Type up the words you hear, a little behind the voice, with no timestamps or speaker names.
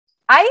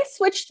I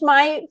switched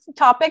my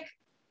topic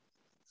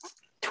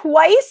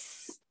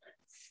twice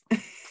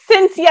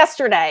since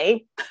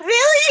yesterday.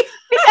 Really?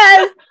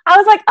 Because I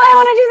was like, oh, I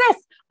want to do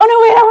this. Oh no,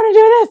 wait, I want to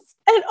do this.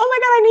 And oh my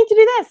God, I need to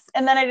do this.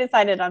 And then I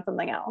decided on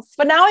something else.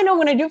 But now I know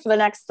what I'm going to do for the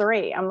next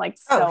 3. I'm like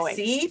so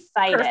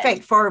excited.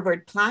 Perfect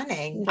forward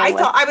planning. I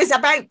thought I was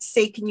about to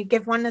say, can you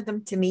give one of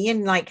them to me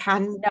and like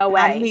hand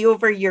me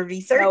over your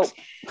research?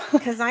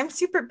 Because I'm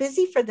super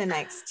busy for the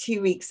next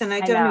 2 weeks and I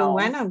don't know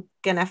when I'm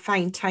going to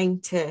find time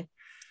to.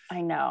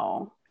 I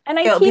know. And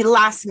it'll be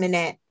last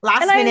minute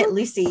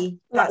Lucy.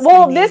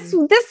 Well, this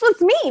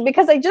was me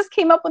because I just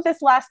came up with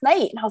this last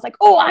night and I was like,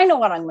 oh, I know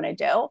what I'm going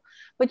to do.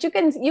 But you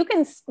can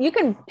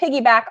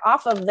piggyback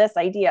off of this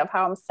idea of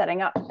how I'm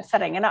setting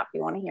it up.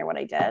 You want to hear what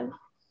I did?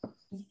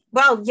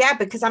 Well, yeah,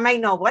 because I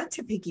might not want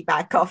to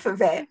piggyback off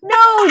of it.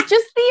 No,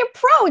 just the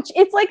approach.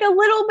 It's like a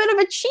little bit of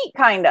a cheat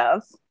kind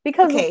of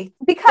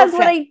because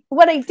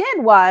what I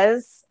did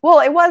was,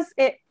 well,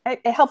 it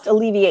helped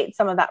alleviate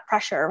some of that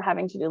pressure of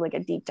having to do like a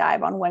deep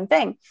dive on one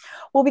thing.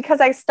 Well,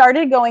 because I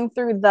started going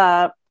through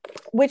the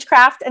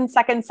Witchcraft and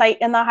Second Sight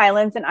in the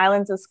Highlands and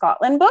Islands of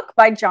Scotland book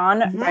by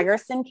John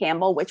Gregerson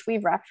Campbell, which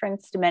we've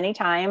referenced many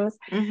times.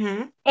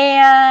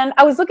 And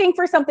I was looking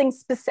for something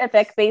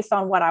specific based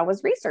on what I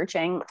was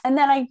researching. And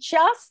then I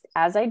just,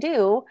 as I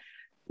do,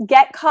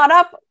 get caught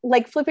up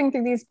like flipping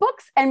through these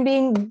books and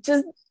being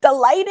just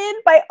delighted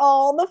by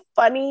all the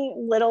funny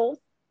little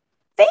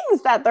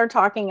things that they're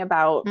talking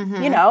about,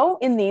 you know,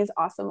 in these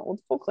awesome old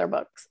folklore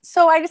books.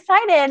 So I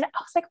decided,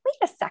 I was like,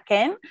 wait a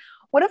second.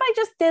 What if I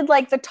just did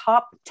like the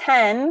top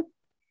 10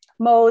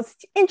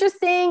 most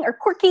interesting or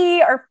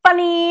quirky or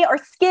funny or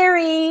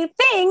scary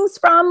things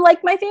from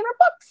like my favorite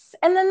books?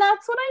 And then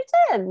that's what I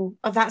did.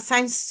 Oh, that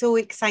sounds so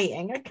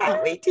exciting. I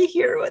can't wait to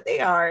hear what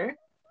they are.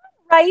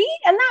 Right?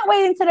 And that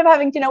way, instead of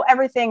having to know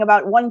everything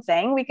about one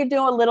thing, we could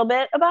do a little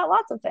bit about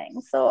lots of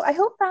things. So I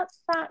hope that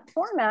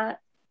format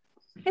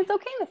is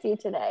okay with you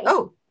today.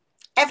 Oh,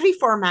 every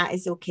format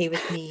is okay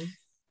with me.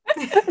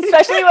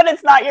 Especially when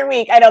it's not your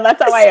week. I know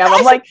that's how I am.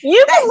 I'm like,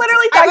 you can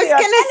literally talk. I was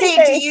gonna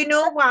say, do you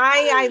know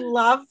why I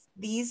love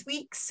these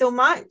weeks so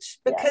much?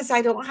 Because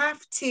I don't have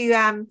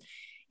to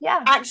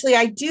actually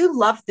I do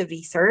love the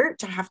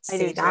research, I have to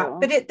say that,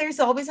 but there's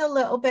always a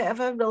little bit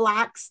of a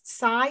relaxed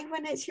sigh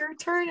when it's your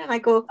turn and I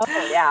go,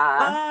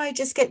 I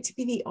just get to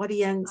be the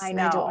audience. I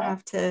don't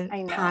have to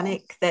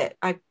panic that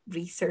I've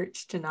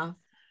researched enough.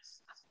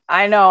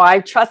 I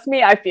know. Trust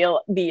me, I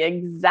feel the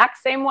exact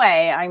same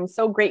way. I'm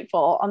so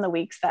grateful on the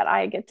weeks that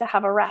I get to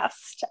have a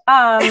rest.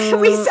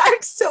 We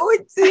sound so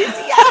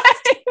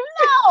enthusiastic.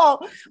 No,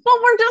 but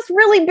we're just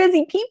really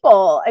busy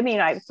people. I mean,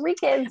 I have 3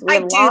 kids. I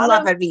do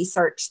love a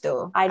research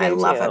though. I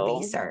love a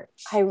research.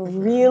 I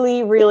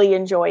really, really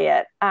enjoy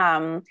it.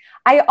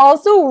 I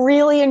also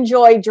really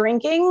enjoy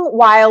drinking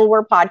while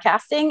we're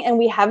podcasting, and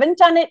we haven't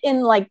done it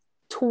in like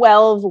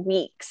 12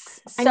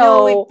 weeks. I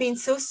know, we've been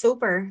so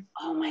sober.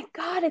 Oh my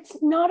God, it's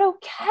not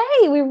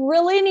okay. We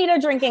really need a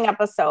drinking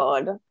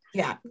episode.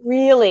 Yeah.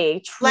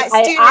 Really. Let's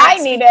do I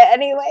need it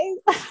anyways.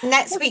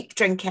 Next week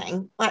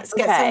drinking. Let's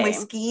get some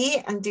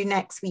whiskey and do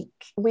next week.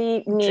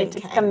 We need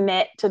to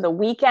commit to the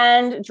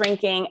weekend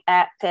drinking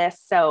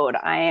episode.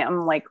 I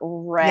am like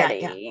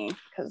ready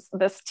because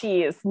this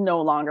tea is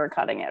no longer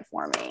cutting it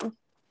for me.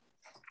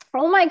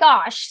 Oh my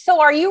gosh.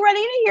 So are you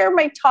ready to hear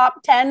my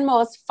top 10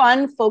 most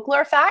fun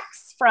folklore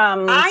facts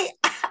from... I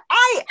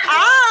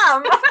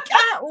am. I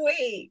can't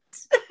wait.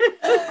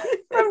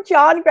 From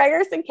John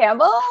Gregerson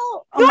Campbell.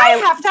 Do I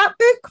have that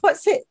book?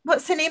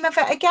 What's the name of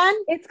it again?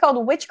 It's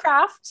called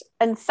Witchcraft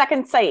and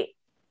Second Sight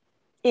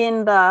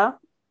in the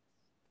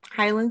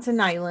Highlands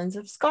and Islands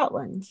of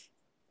Scotland.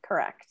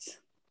 Correct.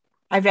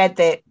 I read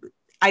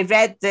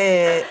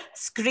the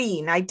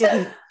screen. I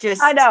didn't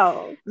just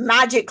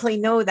magically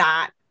know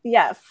that.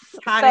 Yes.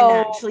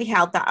 Karen actually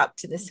held that up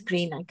to the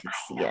screen. I could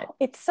see it.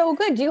 It's so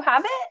good. Do you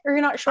have it? Or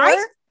you're not sure?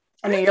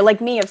 I know you're like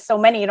me of so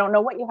many. You don't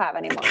know what you have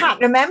anymore. I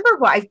can't remember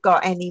what I've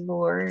got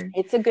anymore.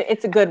 It's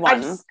a good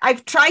one.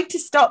 I've tried to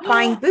stop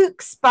buying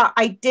books, but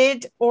I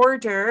did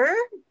order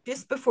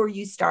just before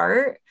you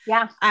start.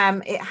 Yeah.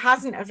 It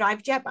hasn't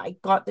arrived yet, but I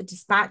got the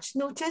dispatch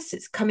notice.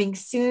 It's coming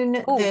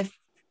soon. Ooh.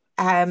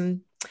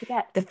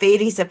 The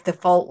Fairies of the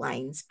Fault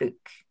Lines book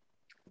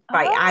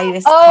by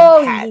Iris.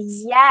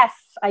 Yes,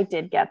 I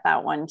did get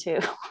that one too.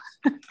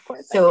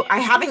 So I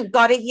haven't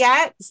got it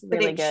yet,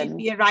 but it should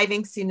be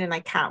arriving soon, and I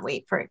can't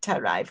wait for it to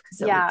arrive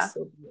because it looks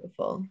so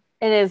beautiful.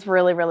 It is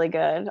really, really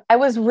good. I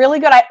was really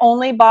good. I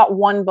only bought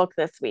 1 book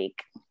this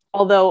week,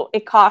 although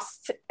it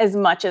costs as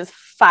much as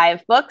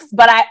 5 books,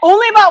 but I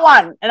only bought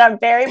 1, and I'm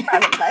very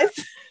proud of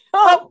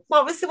myself.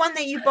 What was the one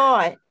that you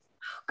bought?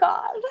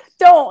 God,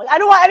 I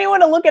don't want anyone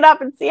to look it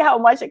up and see how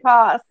much it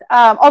costs.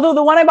 Although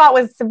the one I bought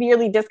was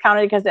severely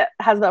discounted because it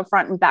has the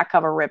front and back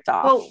cover ripped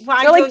off. Well,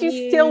 why You're like, do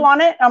you still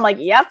want it? I'm like,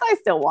 yes, I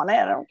still want it.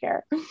 I don't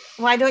care.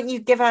 Why don't you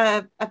give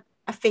a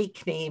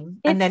fake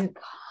name and then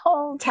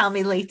tell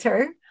me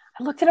later?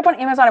 I looked it up on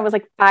Amazon. It was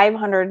like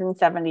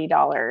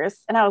 $570.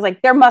 And I was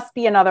like, there must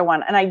be another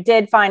one. And I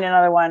did find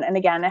another one. And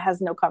again, it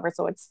has no cover.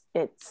 So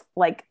it's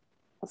like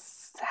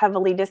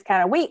heavily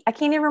discounted. Wait, I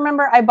can't even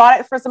remember. I bought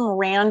it for some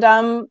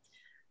random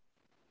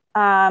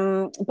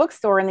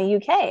bookstore in the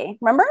UK.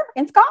 Remember?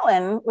 In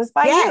Scotland. It was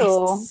by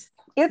you.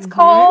 It's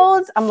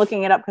called, I'm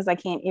looking it up because I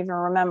can't even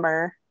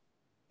remember.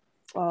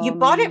 You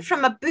bought it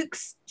from a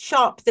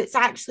bookshop that's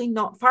actually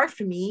not far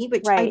from me,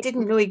 which I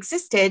didn't know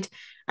existed.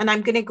 And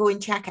I'm going to go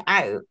and check it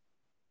out.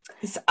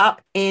 It's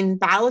up in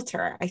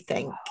Ballater, I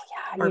think.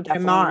 Or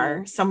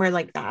Primar, somewhere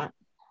like that.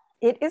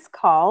 It is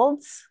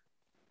called,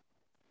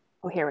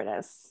 oh, here it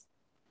is.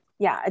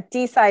 Yeah, a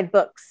D-Side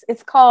Books.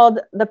 It's called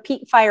The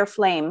Peat Fire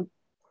Flame.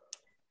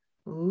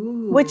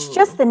 Ooh. Which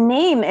just the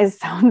name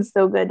sounds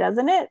so good,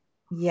 doesn't it?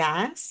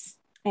 Yes.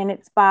 And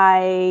it's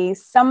by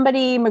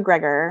somebody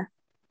McGregor.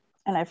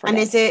 And I forget.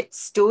 And is it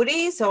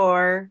stories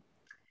or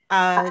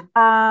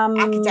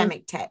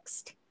academic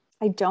text?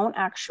 I don't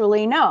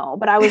actually know,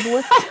 but I was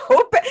listening.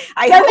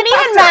 I doesn't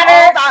even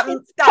matter.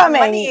 It's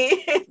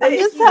coming. I'm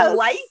just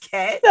like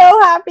it.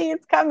 So happy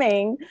it's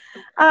coming.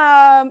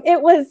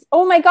 It was,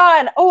 oh my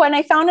God. Oh, and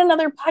I found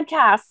another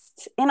podcast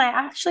and I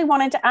actually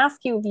wanted to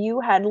ask you if you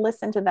had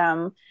listened to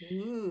them.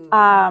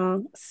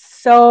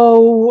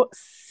 So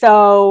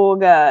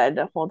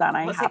good. Hold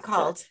on. What's it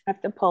called? I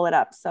have to pull it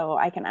up so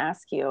I can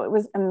ask you. It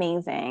was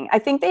amazing. I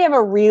think they have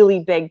a really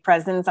big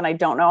presence and I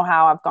don't know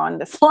how I've gone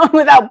this long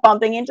without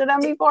bumping into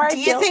them before. Do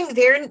you think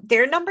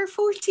they're number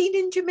 14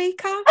 in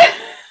Jamaica?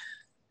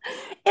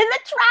 In the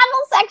travel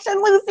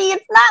section, Lucy.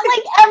 It's not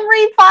like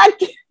every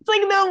podcast. It's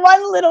like the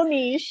one little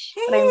niche.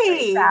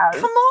 Hey,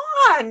 come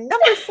on.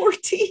 Number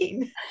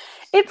 14.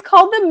 It's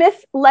called the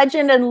Myth,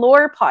 Legend, and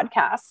Lore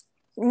podcast,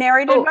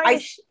 narrated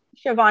by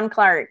Siobhan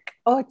Clark.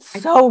 Oh, it's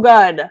so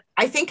good.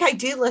 I think I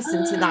do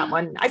listen to that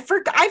one. I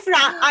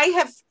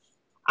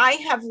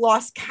have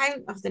lost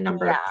count of the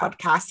number of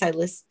podcasts I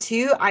listen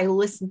to. I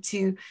listen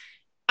to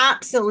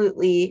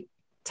absolutely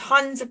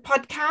tons of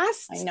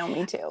podcasts. I know,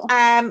 me too.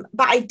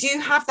 But I do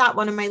have that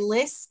one on my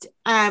list.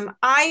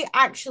 I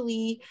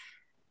actually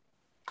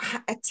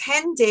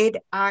attended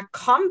a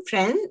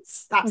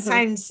conference that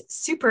sounds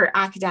super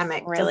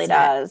academic. It really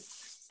does.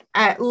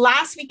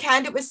 Last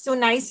weekend it was so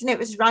nice and it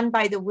was run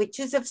by the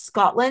Witches of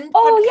Scotland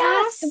podcast.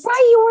 Yes,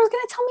 right, you were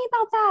going to tell me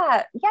about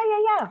that.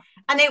 Yeah.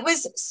 And it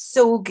was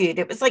so good.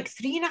 It was like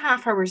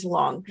 3.5 hours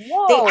long.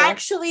 Whoa. They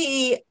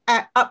actually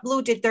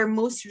uploaded their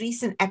most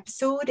recent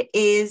episode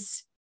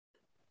is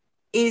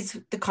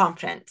the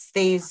conference.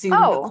 They Zoom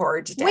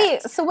recorded it.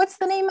 Wait, so what's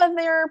the name of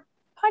their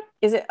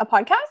is it a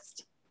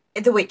podcast?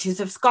 The Witches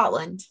of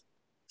Scotland.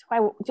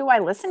 Do I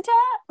listen to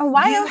it? And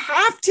why you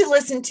have to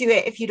listen to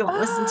it if you don't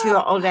listen to it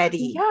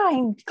already?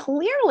 Yeah,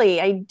 clearly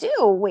I do.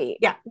 Wait.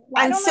 Yeah.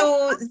 And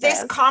so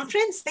this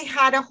conference, they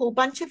had a whole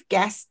bunch of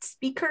guest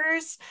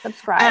speakers.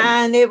 Subscribe.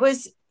 And it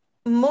was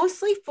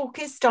mostly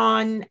focused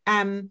on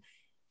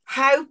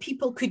how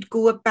people could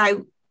go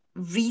about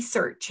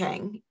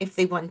researching if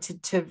they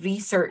wanted to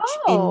research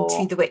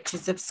into the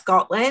Witches of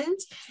Scotland.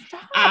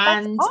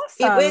 And it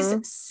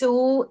was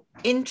so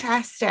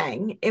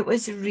interesting. It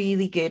was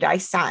really good. I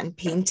sat and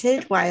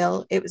painted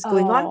while it was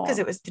going on because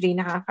it was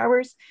 3.5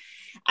 hours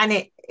and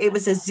it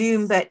was a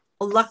Zoom, but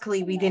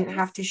luckily we didn't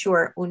have to show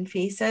our own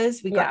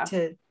faces. We got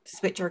to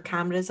switch our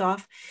cameras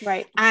off.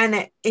 Right.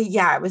 And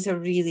it was a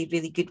really,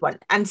 really good one.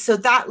 And so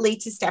that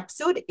latest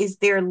episode is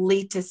their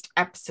latest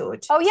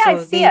episode. Oh yeah, so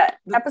I see it.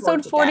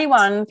 Episode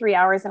 41, 3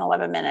 hours and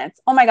 11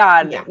 minutes. Oh my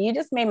God. Yeah. You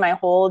just made my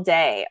whole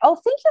day. Oh,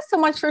 thank you so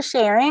much for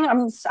sharing.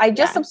 I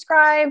just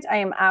subscribed. I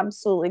am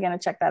absolutely going to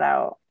check that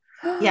out.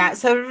 Yeah,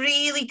 it's a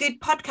really good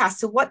podcast.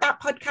 So what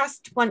that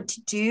podcast want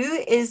to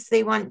do is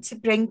they want to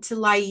bring to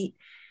light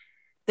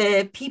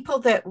the people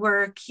that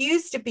were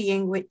accused of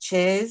being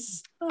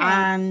witches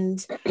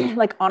and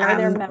like honor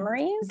their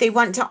memories. They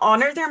want to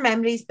honor their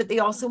memories, but they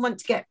also want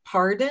to get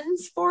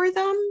pardons for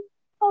them.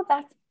 Oh,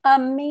 that's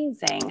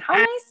amazing. How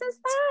nice is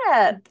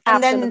that?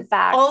 And then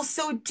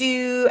also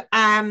do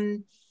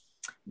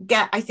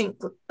get, I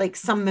think, like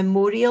some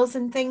memorials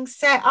and things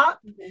set up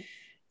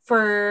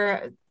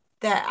for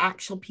the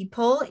actual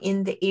people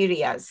in the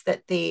areas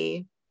that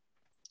they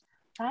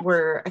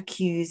were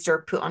accused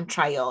or put on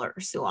trial or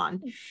so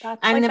on.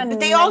 But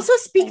they also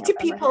speak to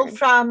people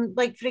from,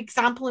 like, for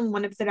example, in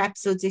one of their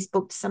episodes, they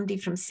spoke to somebody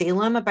from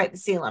Salem about the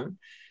Salem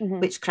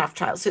witchcraft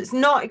trial. So it's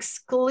not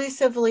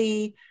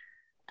exclusively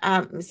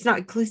all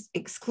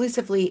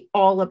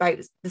about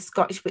the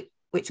Scottish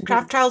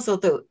witchcraft trials,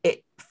 although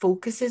it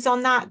focuses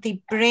on that.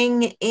 They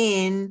bring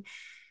in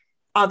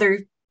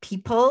other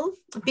people,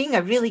 being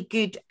a really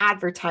good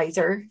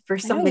advertiser for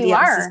somebody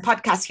else's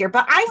podcast here,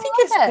 but I think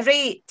it's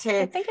great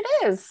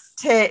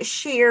to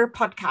share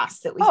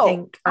podcasts that we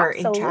think are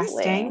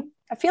interesting.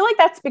 I feel like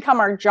that's become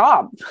our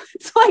job.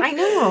 It's like, I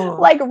know,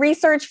 like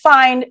research,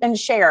 find, and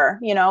share,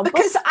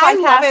 because I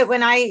love it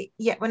when I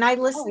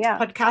listen to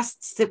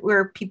podcasts that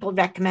where people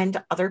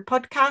recommend other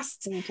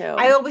podcasts. Me too.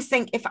 I always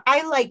think if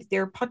I like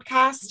their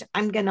podcast,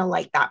 I'm going to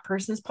like that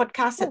person's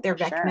podcast that they're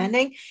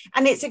recommending.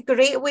 And it's a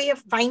great way of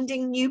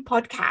finding new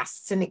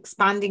podcasts and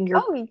expanding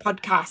your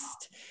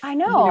podcast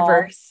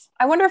universe.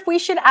 I wonder if we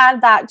should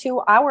add that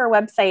to our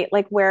website,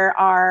 like where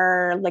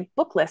our like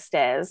book list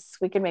is.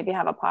 We could maybe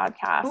have a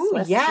podcast.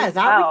 Oh yeah,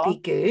 that would be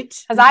good.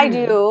 Because I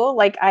do,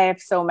 like I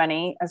have so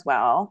many as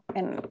well,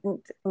 and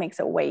it makes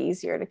it way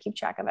easier to keep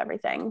track of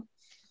everything.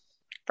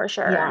 For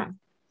sure. Yeah.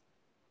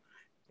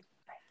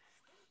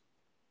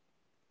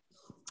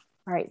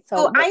 All right.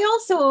 So I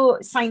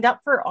also signed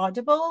up for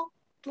Audible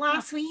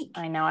last week.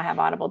 I know, I have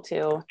Audible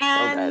too.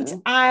 And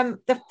so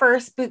the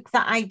first book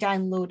that I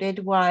downloaded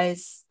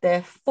was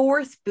the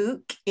 4th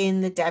book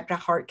in the Deborah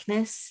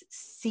Harkness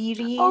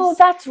series. Oh,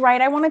 that's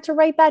right. I wanted to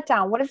write that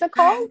down. What is it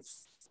called?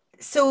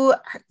 So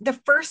the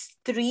first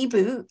 3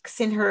 books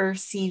in her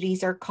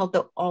series are called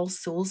the All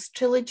Souls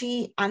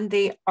trilogy, and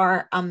they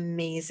are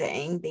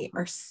amazing. They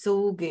are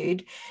so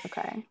good.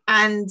 Okay.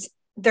 And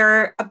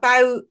they're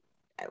about,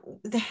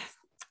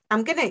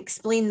 I'm going to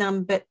explain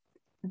them, but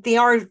they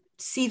are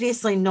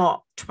seriously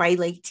not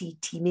Twilighty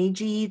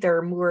teenagey.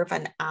 They're more of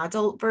an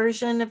adult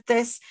version of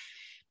this,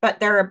 but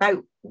they're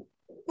about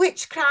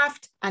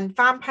witchcraft and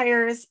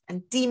vampires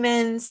and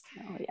demons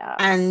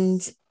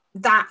and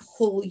that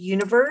whole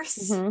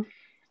universe.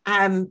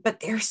 But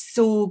they're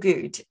so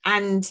good.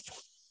 And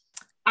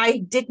I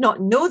did not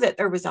know that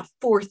there was a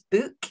 4th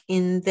book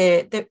in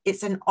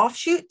it's an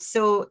offshoot.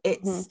 So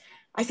it's,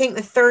 I think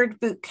the 3rd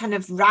book kind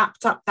of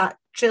wrapped up that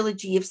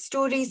trilogy of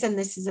stories, and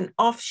this is an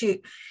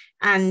offshoot.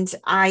 And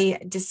I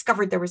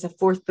discovered there was a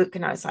 4th book,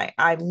 and I was like,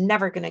 I'm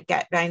never going to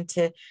get around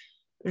to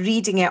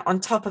reading it on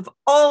top of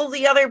all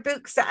the other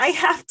books that I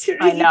have to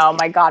read. I know,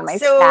 my God, my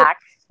stack.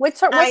 What's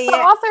the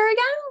author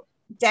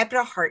again?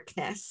 Deborah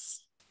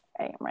Harkness.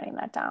 Okay, I'm writing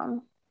that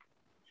down.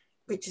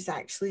 Which is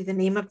actually the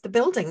name of the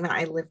building that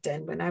I lived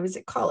in when I was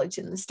at college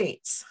in the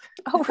States.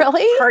 Oh,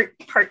 really?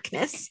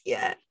 Harkness,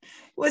 yeah.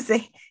 It was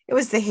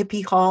the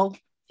hippie hall.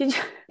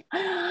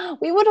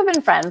 We would have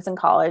been friends in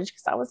college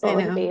because I was a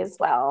hippie as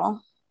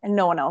well. And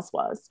no one else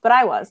was, but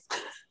I was.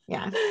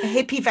 Yeah, a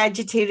hippie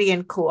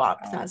vegetarian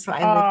co-op. That's what I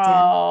lived in.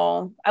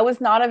 Oh, I was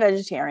not a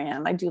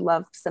vegetarian. I do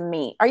love some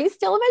meat. Are you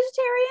still a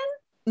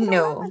vegetarian?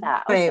 No,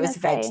 but it was a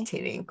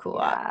vegetarian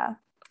co-op. Yeah.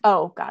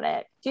 Oh, got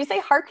it. Do you say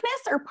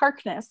Harkness or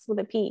Parkness with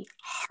a P?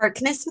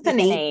 Harkness with an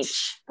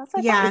H. That's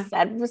what I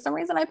said. For some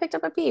reason, I picked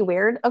up a P.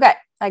 Weird. Okay,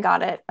 I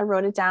got it. I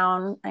wrote it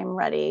down. I'm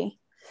ready.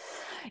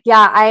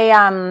 Yeah,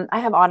 I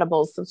have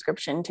Audible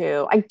subscription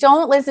too. I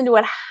don't listen to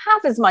it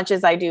half as much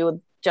as I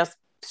do just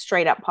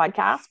straight up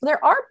podcasts. But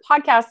there are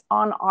podcasts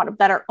on Audible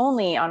that are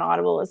only on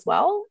Audible as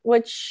well,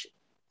 which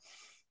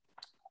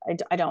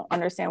I don't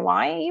understand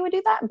why you would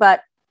do that,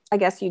 but I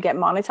guess you get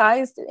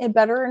monetized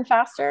better and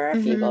faster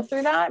if you go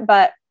through that.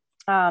 But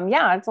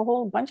yeah, it's a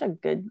whole bunch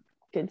of good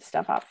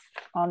stuff up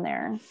on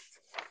there.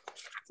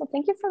 So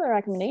thank you for the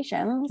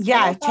recommendations.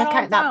 Yeah, check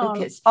out that book.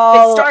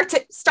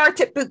 But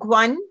start at book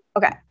 1.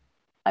 Okay,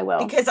 I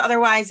will. Because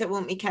otherwise it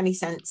won't make any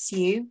sense to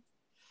you.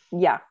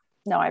 Yeah.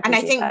 No, I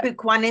think that.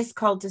 Book 1 is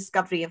called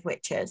Discovery of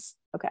Witches.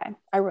 Okay.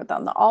 I wrote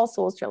down the All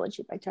Souls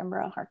trilogy by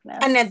Deborah Harkness.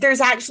 And then there's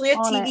actually a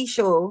TV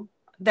show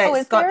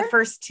that's got the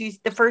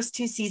first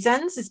two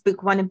seasons. Is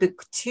book 1 and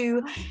book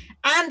 2.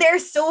 And they're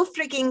so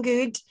freaking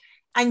good.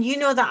 And you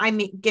know that I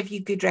give you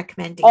good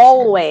recommendations.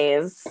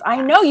 Always.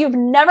 I know you've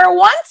never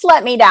once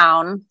let me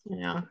down.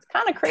 Yeah. It's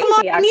kind of crazy. Come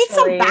on, you need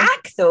some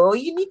back though.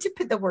 You need to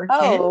put the work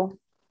in.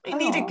 I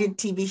need a good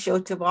TV show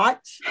to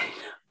watch.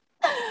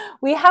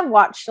 We have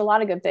watched a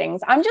lot of good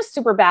things. I'm just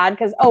super bad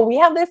because, we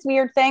have this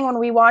weird thing when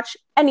we watch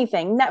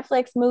anything,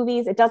 Netflix,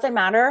 movies, it doesn't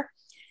matter.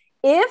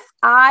 If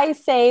I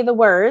say the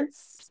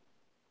words,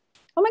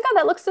 oh my God,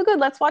 that looks so good,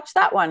 let's watch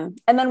that one.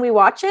 And then we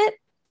watch it,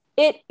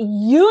 it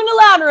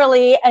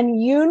unilaterally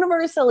and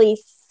universally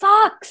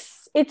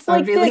sucks. It's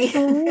like this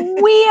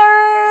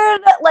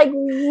weird, like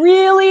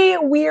really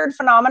weird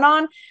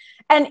phenomenon.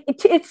 And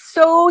it's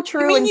so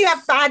true. You mean you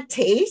have bad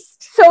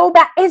taste? So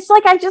bad. It's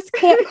like I just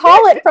can't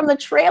call it from the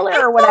trailer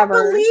or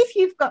whatever. I believe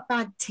you've got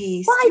bad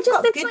taste. Well, you've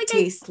got good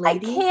taste,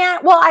 lady. I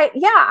can't. Well,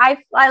 I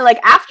like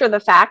after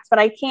the fact, but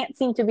I can't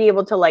seem to be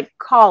able to like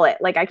call it.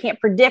 Like I can't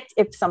predict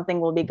if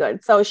something will be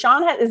good. So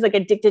Sean is like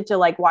addicted to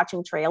like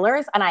watching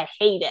trailers, and I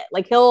hate it.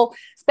 Like he'll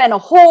spend a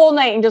whole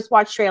night and just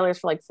watch trailers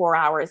for like 4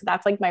 hours.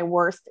 That's like my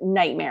worst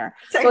nightmare.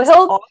 Sounds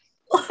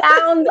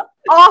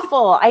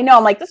awful. I know.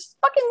 I'm like, just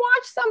fucking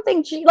watch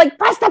something. Like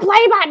press the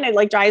play button. It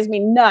like drives me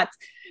nuts.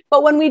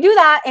 But when we do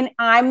that and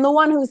I'm the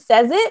one who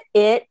says it,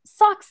 it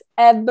sucks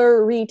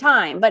every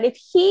time. But if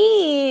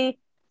he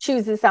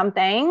chooses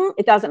something,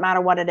 it doesn't matter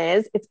what it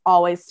is. It's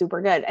always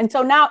super good. And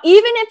so now,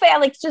 even if I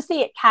like just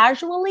say it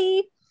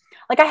casually,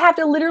 like I have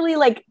to literally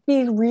like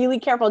be really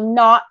careful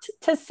not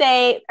to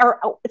say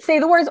or say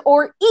the words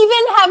or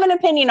even have an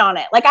opinion on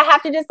it. Like I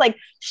have to just like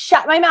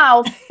shut my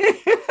mouth.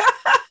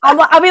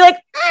 I'll be like,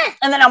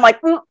 and then I'm like,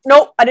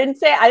 nope, I didn't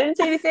say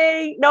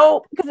anything.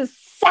 No, because the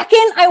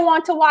second I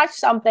want to watch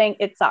something,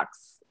 it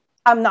sucks.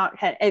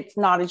 It's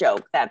not a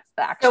joke. That's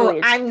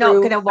actually I'm not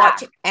going to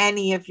watch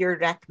any of your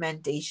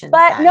recommendations.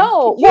 But then.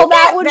 No,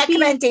 that would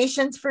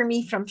recommendations for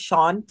me from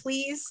Sean,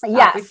 please.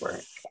 Yes.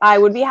 I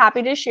would be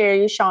happy to share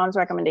you Sean's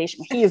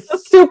recommendation. He is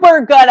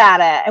super good at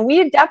it. And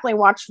we definitely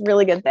watched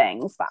really good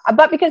things.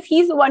 But because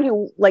he's the one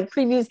who like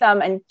previews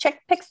them and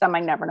picks them, I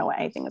never know what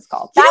anything is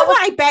called. You know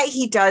what I bet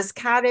he does,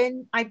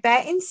 Karen? I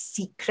bet in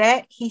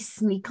secret he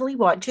sneakily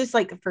watches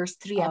like the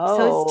first 3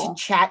 episodes to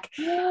check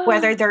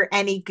whether they're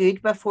any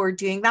good before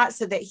doing that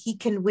so that he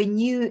can win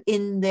you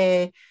in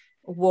the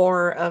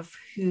war of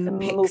who the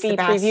picks movie the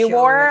best preview shows.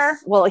 War.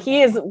 Well,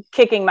 he is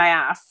kicking my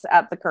ass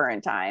at the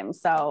current time.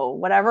 So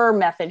whatever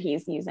method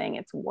he's using,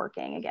 it's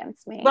working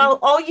against me. Well,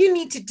 all you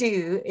need to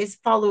do is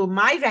follow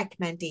my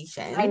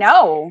recommendations. I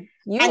know.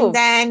 And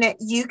then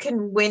you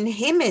can win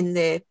him in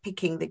the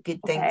picking the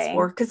good things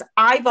for, because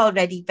I've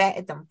already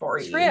vetted them for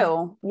you.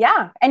 True.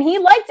 Yeah. And he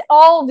liked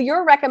all of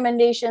your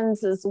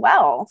recommendations as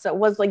well. So it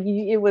was like,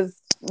 you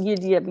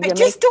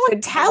just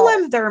don't tell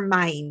him they're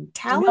mine.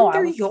 Tell him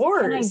they're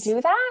yours. Can I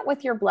do that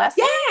with your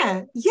blessing?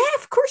 Yeah. Yeah,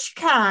 of course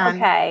you can.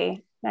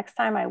 Okay. Next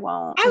time I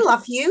won't. I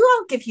love you.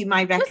 I'll give you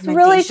my recommendations. It's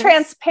really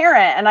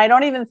transparent, and I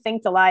don't even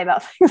think to lie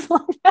about things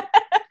like that.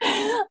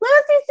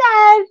 Lucy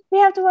said we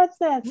have to watch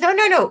this.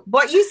 No.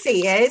 What you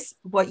say is,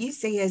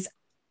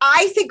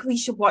 I think we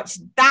should watch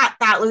that.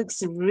 That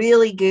looks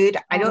really good.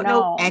 I don't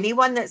know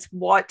anyone that's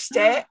watched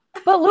it.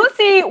 But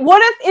Lucy,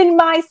 what if in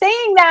my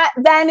saying that,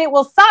 then it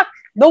will suck?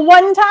 The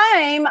one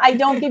time I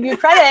don't give you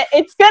credit,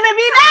 it's gonna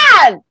be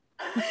bad.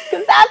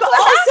 Because that's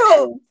what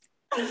happens.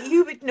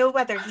 You would know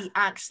whether he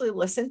actually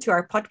listened to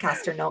our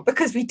podcast or not,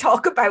 because we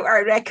talk about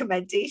our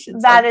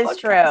recommendations. That is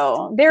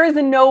true. There is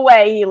no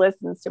way he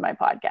listens to my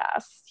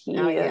podcast. He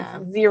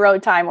has zero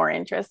time or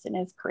interest in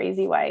his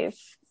crazy wife.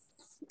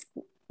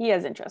 He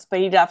has interest, but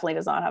he definitely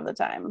does not have the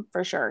time,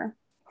 for sure.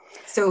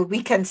 So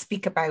we can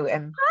speak about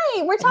him.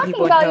 Hi, we're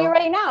talking about you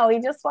right now. He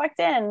just walked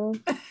in.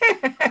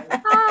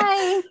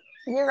 Hi,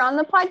 you're on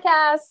the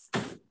podcast.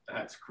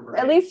 That's great.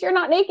 At least you're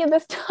not naked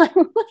this time.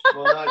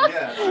 Well, not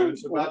yet. I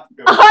was about to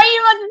go. Are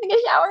you about to take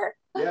a shower?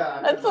 Yeah.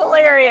 That's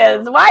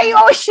hilarious. Why are you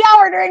always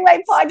shower during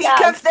my podcast?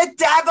 Speak of the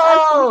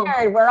devil. That's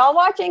weird. We're all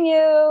watching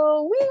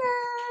you.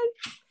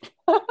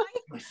 Weird.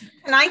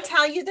 Can I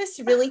tell you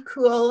this really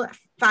cool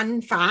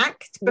fun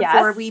fact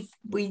before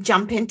we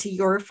jump into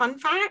your fun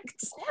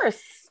facts? Of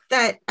course.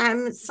 That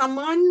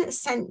someone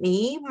sent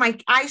me my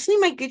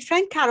good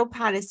friend Carol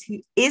Paris,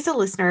 who is a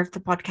listener of the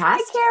podcast.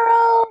 Hi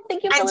Carol,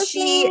 thank you for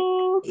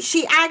listening.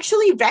 She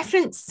actually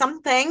referenced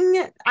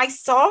something. I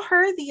saw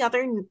her the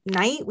other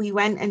night. We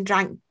went and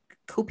drank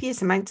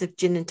copious amounts of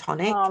gin and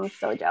tonic. Oh, I'm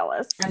so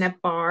jealous. In a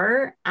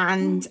bar,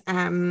 and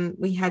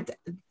we had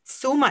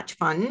so much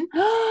fun. And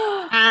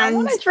I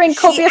want to drink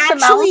copious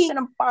amounts in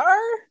a bar.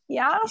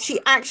 Yeah. She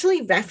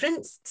actually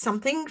referenced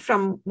something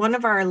from one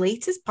of our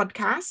latest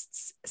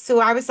podcasts. So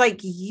I was like,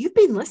 you've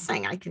been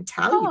listening. I can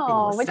tell you've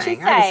been listening. What'd she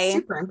say? I was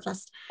super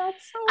impressed.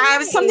 That's so nice. It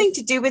was something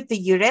to do with the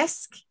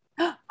Urisk.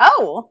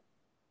 Oh.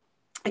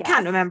 I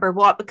can't remember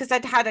what, because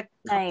I'd had a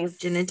couple of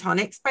gin and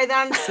tonics by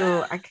then.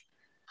 So I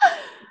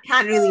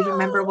can't really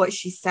remember what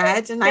she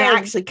said, and I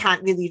actually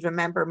can't really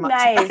remember much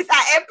about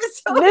that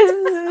episode. This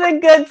is a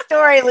good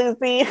story,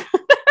 Lucy.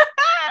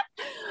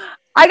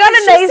 I got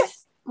a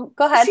nice.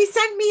 Go ahead. She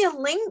sent me a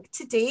link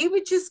today,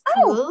 which is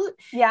cool.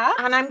 Yeah,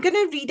 and I'm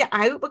gonna read it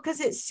out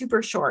because it's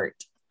super short,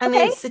 and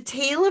it's the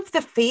tale of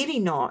the fairy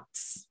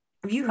knots.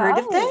 Have you heard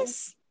of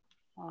this?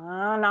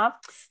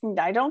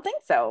 I don't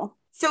think so.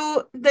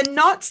 So the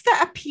knots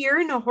that appear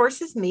in a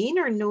horse's mane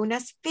are known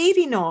as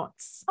fairy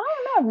knots.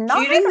 Oh, no,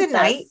 not During the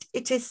night,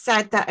 it is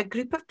said that a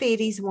group of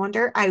fairies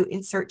wander out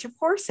in search of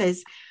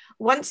horses.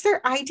 Once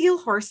their ideal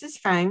horse is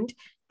found,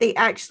 they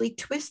actually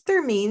twist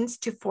their manes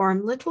to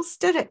form little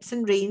stirrups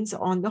and reins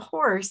on the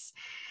horse.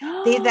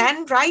 They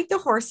then ride the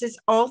horses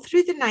all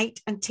through the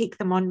night and take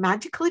them on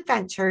magical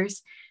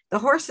adventures. The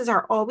horses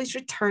are always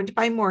returned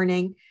by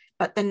morning,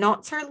 but the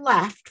knots are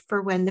left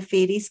for when the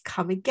fairies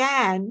come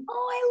again.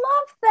 Oh, I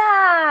love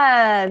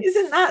that.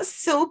 Isn't that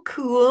so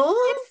cool?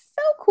 It's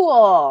so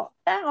cool.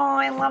 Oh,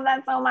 I love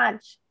that so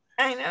much.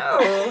 I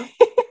know.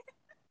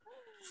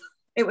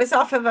 It was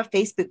off of a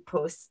Facebook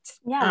post.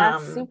 Yeah,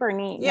 that's super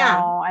neat. Yeah.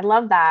 No, I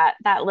love that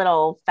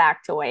little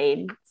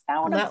factoid. Is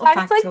that what it's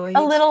like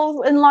a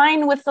little in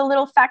line with the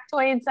little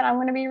factoids that I'm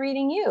going to be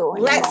reading you.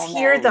 Let's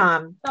hear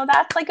them. So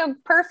that's like a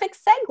perfect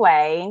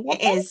segue. Well,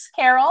 thanks,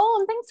 Carol,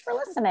 and thanks for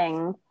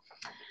listening.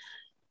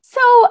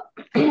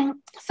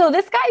 So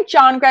this guy,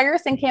 John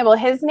Gregerson Campbell,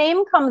 his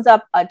name comes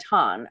up a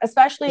ton,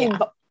 especially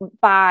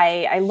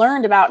I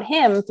learned about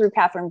him through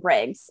Catherine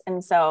Briggs.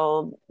 And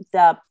so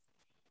the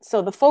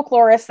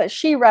folklorists that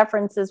she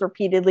references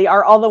repeatedly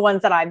are all the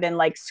ones that I've been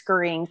like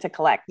scurrying to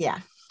collect. Yeah.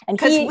 And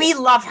because we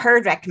love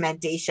her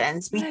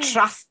recommendations. We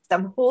trust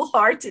them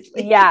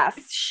wholeheartedly.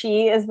 Yes,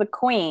 she is the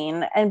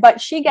queen.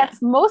 But she gets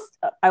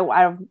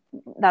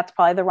that's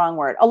probably the wrong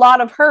word. A lot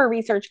of her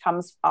research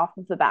comes off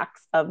of the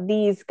backs of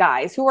these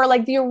guys who are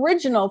like the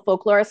original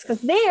folklorists,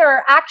 because they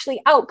are actually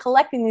out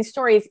collecting these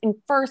stories in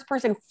first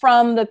person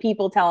from the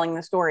people telling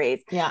the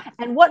stories. Yeah.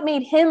 And what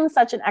made him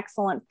such an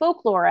excellent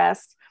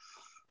folklorist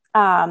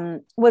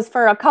was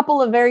for a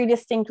couple of very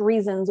distinct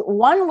reasons.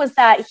 One was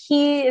that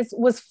he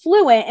was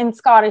fluent in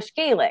Scottish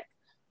Gaelic.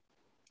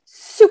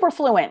 super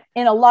fluent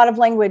in a lot of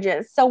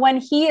languages. So when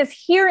he is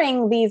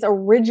hearing these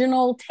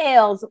original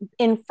tales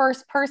in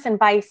first person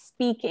by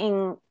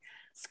speaking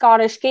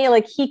Scottish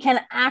Gaelic, he can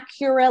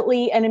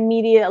accurately and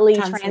immediately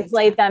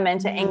translate them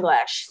into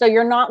English. So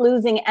you're not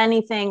losing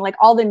anything, like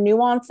all the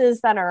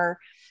nuances that are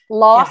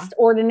lost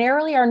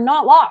ordinarily are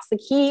not lost. Like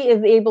he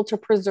is able to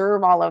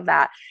preserve all of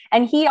that.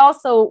 And he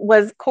also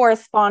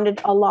corresponded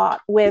a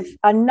lot with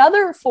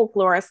another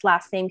folklorist,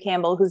 last name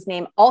Campbell, whose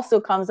name also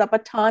comes up a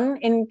ton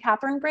in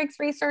Catherine Briggs'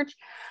 research,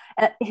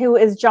 who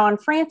is John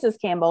Francis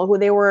Campbell, who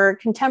they were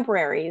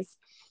contemporaries.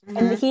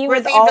 And he were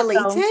was they also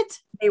related?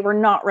 They were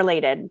not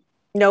related.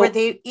 No. Were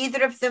they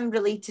either of them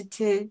related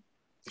to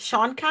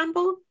Sean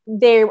Campbell?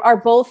 They are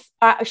both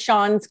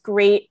Sean's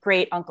great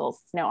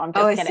uncles. No, I'm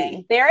just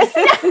kidding. There's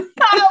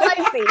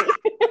I see.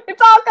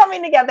 It's all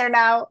coming together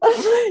now.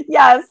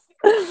 Yes.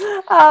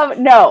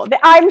 No,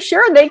 I'm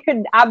sure they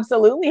could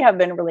absolutely have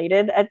been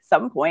related at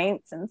some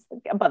point,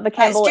 but the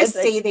Campbell Let's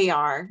just say they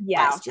are.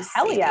 Yeah,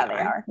 hell yeah, they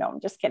are. No, I'm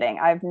just kidding.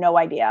 I have no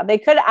idea. They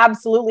could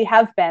absolutely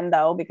have been,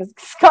 though, because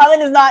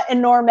Scotland is not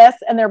enormous,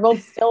 and they're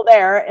both still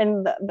there.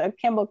 And the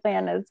Campbell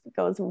clan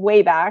goes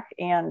way back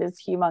and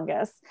is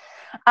humongous.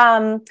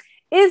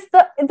 Is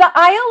the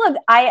Isle of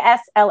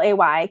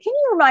Islay? Can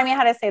you remind me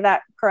how to say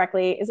that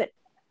correctly? Is it?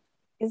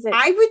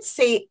 I would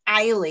say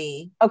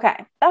Islay. Okay,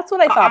 that's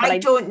what I thought. But I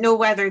don't know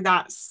whether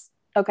that's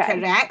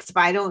correct, but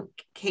I don't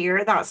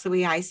care. That's the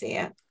way I say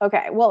it.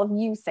 Okay, well, if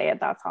you say it,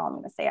 that's how I'm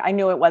going to say it. I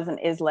knew it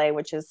wasn't Islay,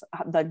 which is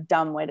the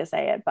dumb way to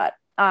say it, but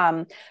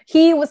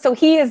he is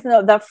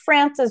the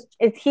Francis.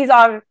 He's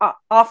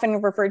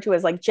often referred to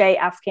as like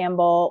J.F.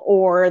 Campbell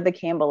or the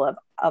Campbell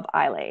of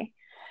Islay,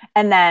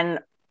 and then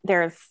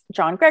there's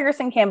John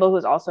Gregerson Campbell,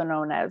 who's also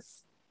known as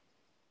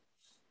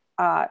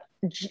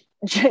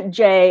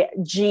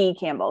J.G.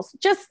 Campbell's.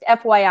 Just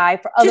FYI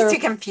for other just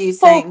to confuse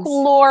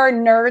folklore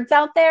nerds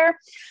out there.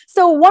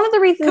 So one of the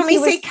reasons can we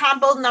say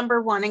Campbell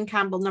number 1 and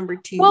Campbell number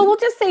 2? Well, we'll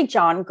just say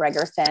John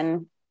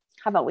Gregerson.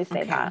 How about we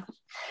say that?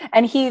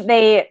 And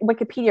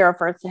Wikipedia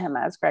refers to him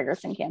as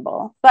Gregerson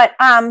Campbell. But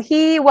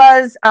he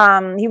was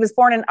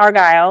born in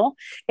Argyll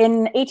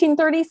in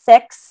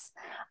 1836.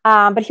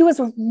 But he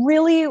was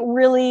really,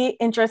 really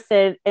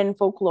interested in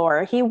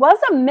folklore. He was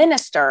a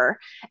minister.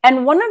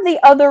 And one of the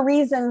other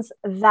reasons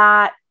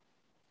that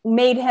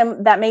made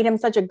him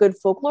such a good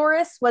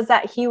folklorist was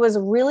that he was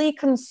really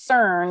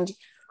concerned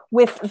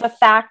with the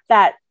fact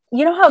that,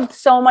 you know how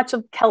so much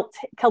of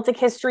Celtic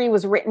history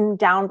was written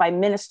down by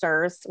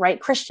ministers, right?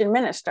 Christian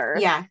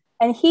ministers. Yeah.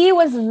 And he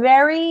was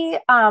very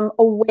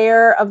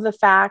aware of the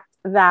fact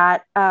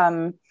that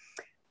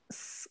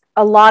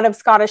a lot of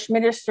Scottish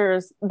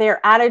ministers, their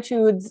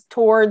attitudes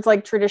towards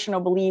like traditional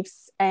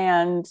beliefs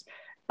and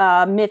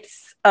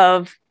myths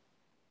of,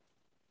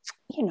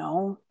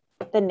 the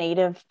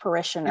native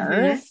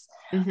parishioners,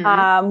 they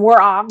were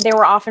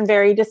often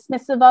very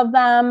dismissive of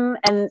them,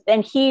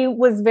 and he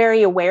was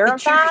very aware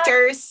of that.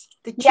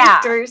 The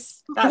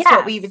tutors. That's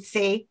what we would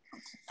say.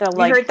 So,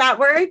 you heard that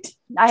word?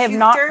 I have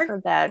not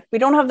heard that. We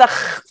don't have the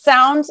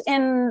sound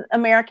in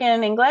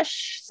American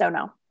English, so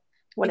no.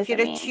 If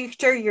you're a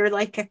tutor, you're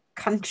like a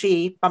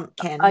country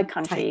bumpkin. A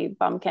country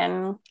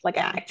bumpkin, like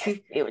a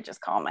hick. They would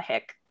just call him a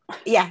hick.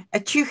 Yeah, a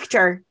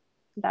tutor.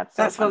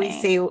 That's what we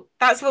say.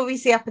 That's what we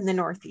say up in the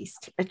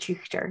Northeast. A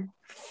tutor.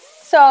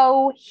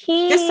 So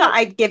he just thought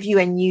I'd give you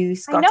a new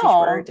Scottish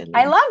word.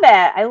 I love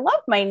it. I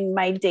love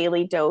my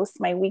daily dose,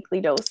 my weekly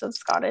dose of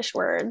Scottish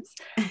words.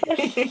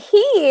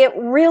 He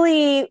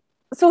really.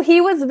 So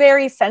he was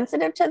very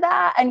sensitive to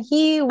that. And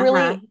he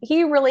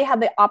really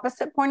had the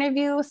opposite point of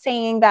view,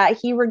 saying that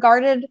he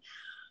regarded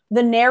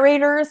the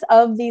narrators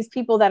of these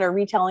people that are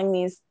retelling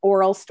these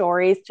oral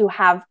stories to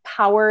have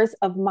powers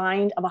of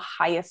mind of a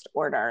highest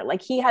order.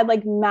 Like he had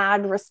like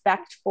mad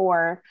respect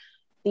for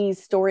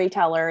these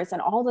storytellers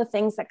and all the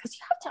things that, because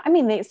you have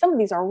to, some of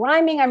these are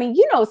rhyming.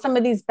 Some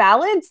of these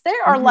ballads, they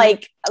are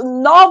like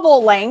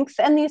novel length,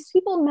 and these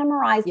people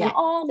memorize them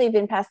all. They've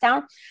been passed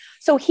down.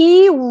 So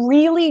he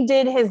really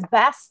did his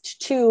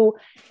best to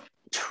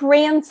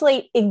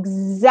translate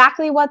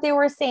exactly what they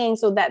were saying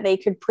so that they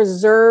could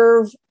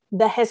preserve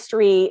the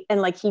history.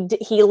 And like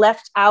he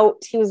left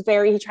out, he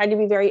tried to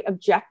be very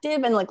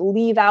objective and like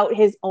leave out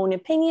his own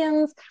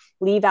opinions,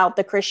 leave out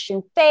the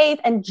Christian faith,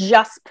 and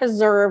just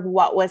preserve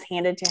what was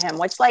handed to him,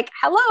 which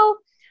hello,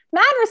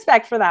 mad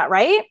respect for that,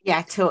 right?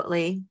 Yeah,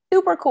 totally.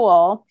 Super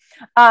cool.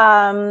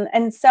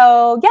 And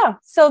so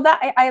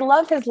that I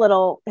love his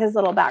little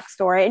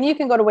backstory, and you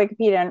can go to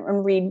Wikipedia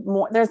and read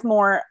more. There's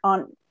more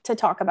to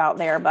talk about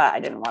there, but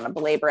I didn't want to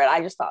belabor it. I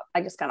just thought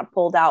I just kind of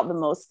pulled out the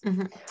most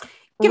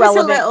give us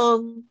a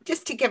little,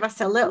 just to give us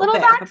a little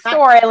bit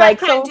backstory, of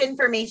background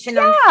information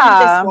on who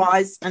this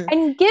was,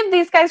 and give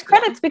these guys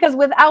credits, because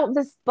without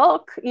this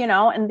book,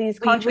 and these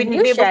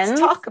contributions, we wouldn't be able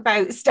to talk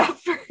about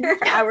stuff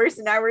for hours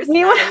and hours.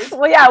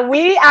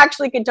 We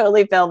actually could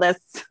totally fill these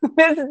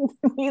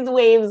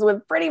waves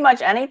with pretty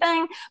much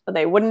anything, but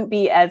they wouldn't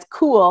be as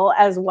cool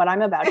as what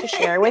I'm about to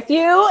share with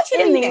you.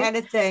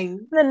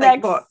 The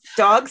next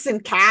dogs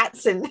and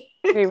cats and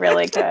We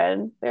really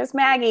could. There's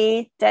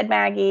Maggie, dead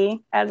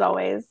Maggie, as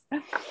always.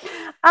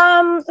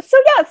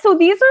 So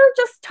these are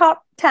just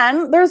top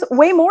 10. There's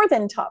way more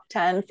than top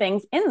 10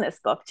 things in this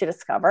book to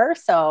discover.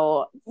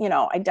 So,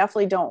 I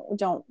definitely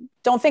don't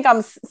think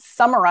I'm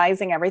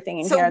summarizing everything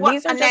in here.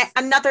 These are just...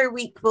 another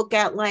week we'll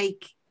get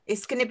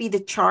it's going to be the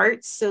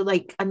charts. So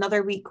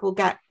another week we'll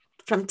get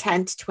from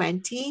 10 to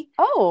 20.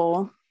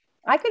 Oh,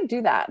 I could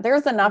do that.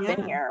 There's enough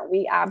in here.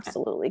 We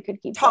absolutely could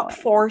keep top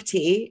going.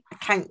 40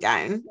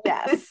 countdown.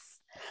 Yes.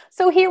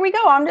 So here we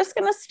go. I'm just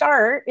going to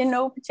start in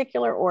no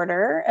particular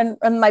order.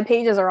 And my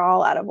pages are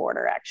all out of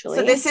order, actually.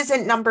 So this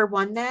isn't number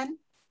one then?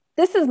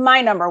 This is my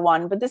number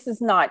one, but this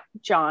is not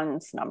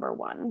John's number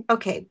one.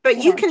 Okay. But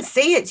you can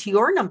say it's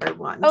your number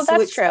one. Oh,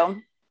 that's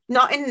true.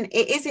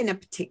 It is in a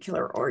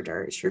particular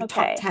order. It's your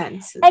top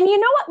 10. So. And you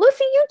know what,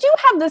 Lucy, you do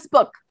have this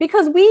book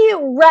because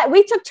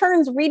we took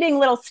turns reading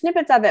little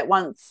snippets of it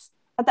once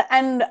at the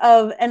end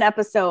of an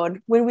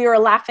episode when we were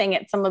laughing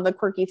at some of the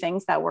quirky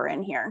things that were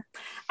in here.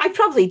 I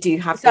probably do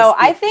have this book,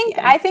 I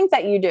think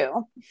that you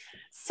do.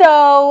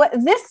 So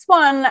this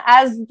one,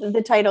 as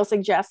the title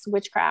suggests,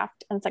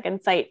 Witchcraft and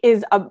Second Sight,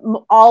 is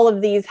all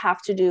of these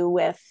have to do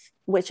with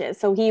witches.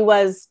 So he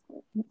was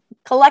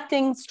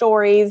collecting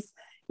stories,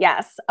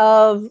 yes,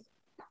 of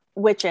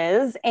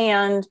witches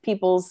and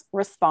people's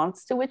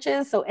response to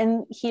witches. So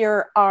in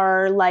here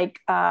are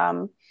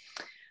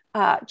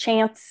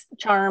chants,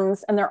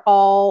 charms, and they're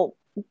all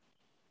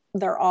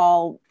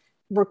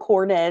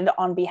recorded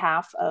on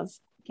behalf of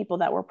people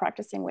that were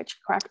practicing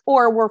witchcraft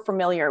or were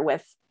familiar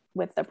with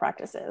the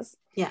practices.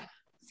 Yeah.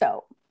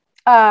 So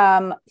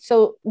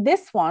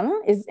this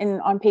one is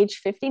on page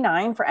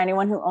 59 for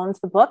anyone who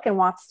owns the book and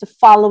wants to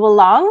follow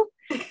along.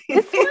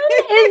 This one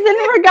is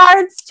in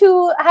regards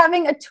to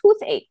having a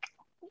toothache.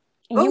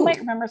 You might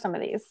remember some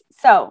of these.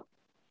 So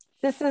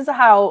this is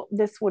how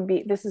this would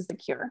be. This is the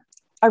cure.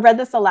 I read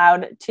this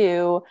aloud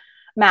to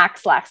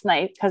Max last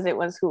night because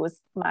who was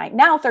my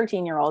now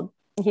 13-year-old.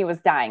 He was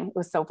dying. It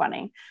was so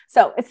funny.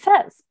 So it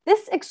says,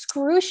 this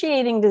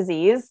excruciating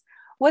disease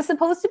was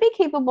supposed to be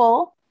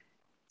capable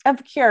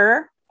of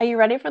cure. Are you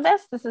ready for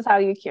this? This is how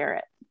you cure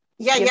it.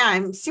 Yeah,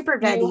 I'm super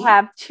ready. You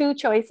have two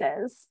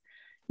choices.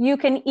 You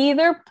can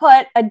either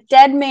put a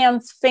dead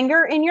man's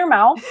finger in your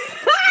mouth.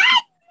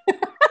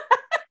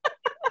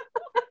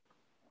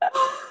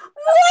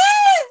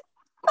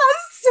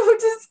 That's so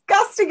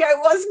disgusting. I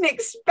wasn't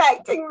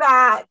expecting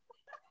that.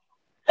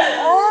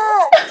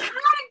 Oh,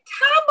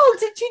 Campbell,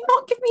 did you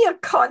not give me a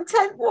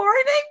content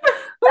warning?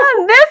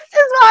 This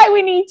is why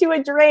we need you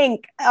a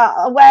drink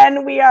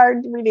when we are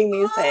reading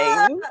these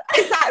things.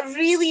 Is that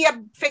really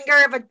a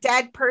finger of a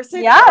dead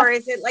person? Yes. Or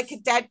is it like a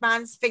dead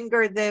man's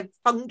finger, the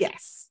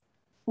fungus?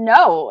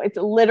 No, it's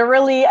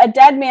literally a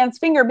dead man's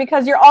finger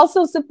because you're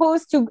also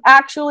supposed to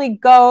actually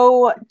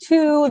go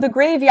to the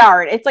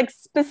graveyard. It's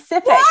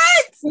specific.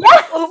 What?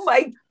 Yes. Oh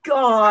my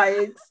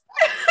God.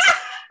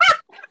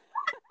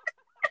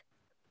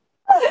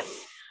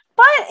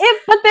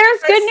 But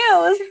there's good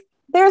news.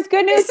 There's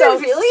good news. So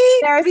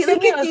really? There's really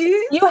good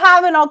news. You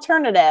have an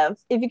alternative.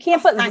 If you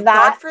can't put thank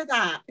that God for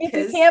that. If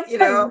because, you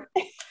can't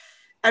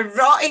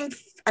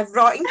a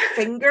rotting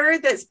finger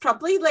that's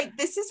probably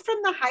this is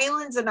from the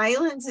Highlands and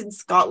Islands in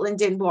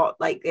Scotland in what,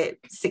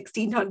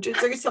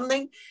 1600s or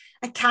something.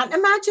 I can't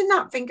imagine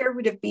that finger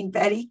would have been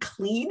very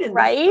clean and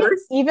right,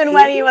 even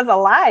when he was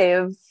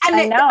alive. And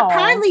I know.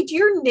 Apparently, do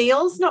your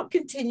nails not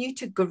continue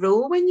to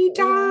grow when you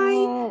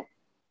die?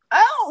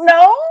 I don't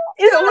know.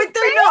 Would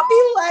there not be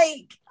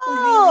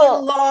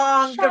really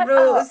long,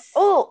 gross?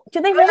 Oh,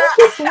 do they really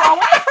keep growing?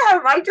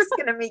 Am I just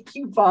going to make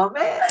you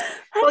vomit?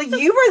 Well,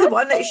 you were the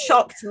one that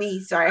shocked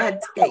me, so I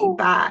had to get you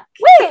back.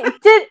 Wait,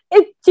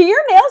 do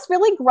your nails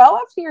really grow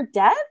after you're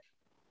dead?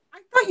 I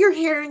thought your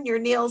hair and your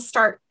nails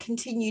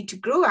continue to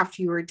grow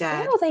after you were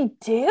dead. Oh, they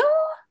do?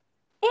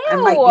 Ew. I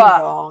might be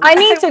wrong. I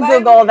need to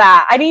Google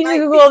that. I need to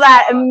Google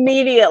that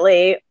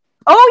immediately.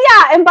 Oh,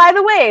 yeah. And by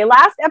the way,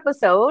 last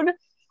episode,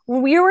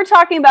 we were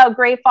talking about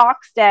Gray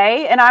Fox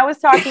Day, and I was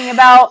talking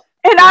about,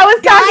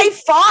 Guy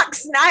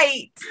Fawkes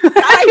Night.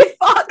 Guy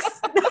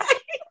Fawkes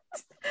Night.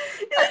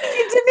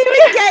 You didn't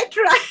even get it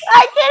right.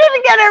 I can't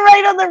even get it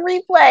right on the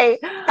replay.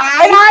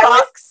 Guy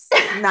Fawkes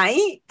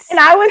Night. And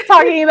I was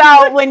talking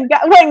about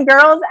when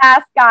girls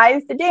ask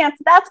guys to dance.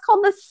 That's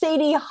called the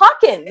Sadie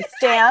Hawkins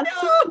dance,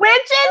 which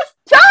is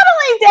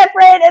totally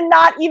different and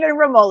not even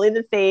remotely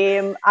the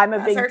same. I'm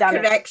a big dummy.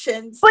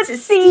 Corrections. But to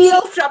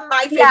steal from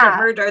my favorite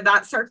murder,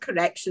 that's our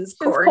corrections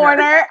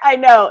corner. I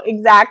know,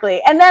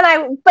 exactly. And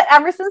then but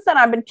ever since then,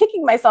 I've been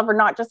kicking myself for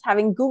not just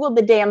having Googled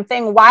the damn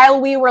thing while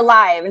we were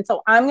live. And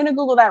so I'm going to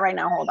Google that right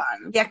now. Hold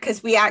on. Yeah,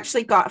 because we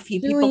actually got a few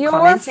people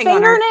commenting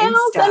on our Insta. Do your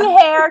fingernails and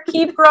hair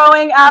keep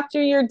growing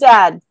after you're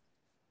dead?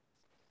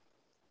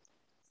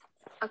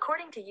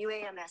 According to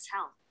UAMS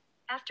Health,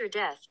 after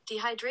death,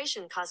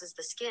 dehydration causes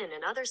the skin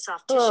and other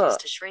soft tissues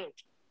to shrink.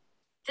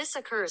 This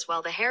occurs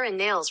while the hair and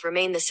nails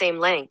remain the same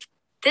length.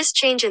 This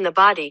change in the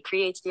body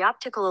creates the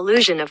optical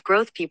illusion of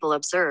growth people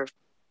observe.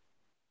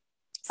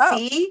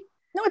 See?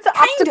 No, it's an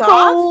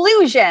optical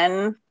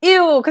illusion.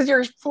 Ew, because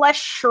your flesh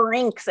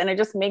shrinks and it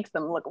just makes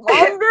them look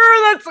longer.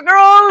 That's gross.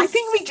 I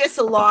think we just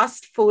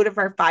lost 4 of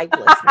our 5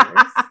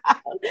 listeners.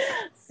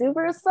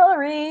 Super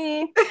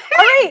sorry. All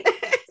right.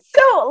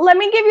 So let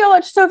me give you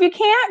so if you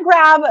can't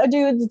grab a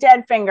dude's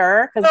dead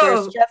finger because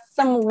there's just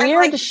some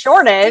weird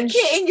shortage.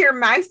 Stick it in your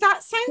mouth.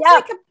 That sounds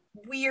like a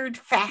weird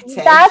fetish.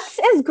 That's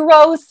as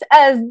gross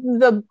as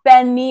the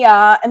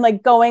benia and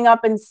like going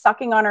up and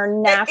sucking on her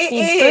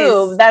nasty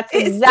boob. That's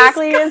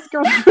exactly as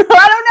gross. I don't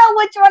know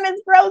which one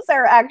is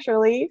grosser,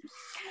 actually.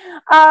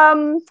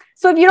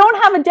 So if you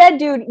don't have a dead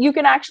dude, you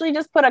can actually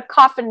just put a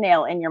coffin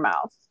nail in your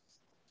mouth.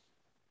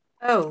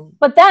 Oh,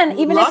 but then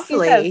even if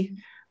you says,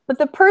 but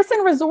the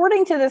person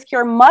resorting to this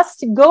cure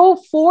must go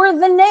for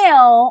the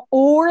nail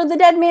or the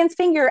dead man's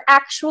finger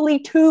actually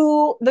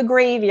to the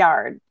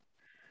graveyard.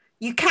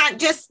 You can't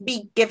just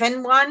be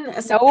given one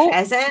as a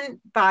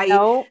present by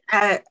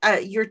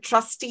your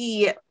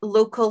trusty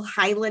local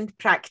Highland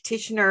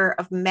practitioner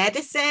of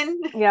medicine.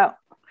 Yeah.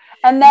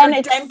 And then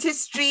your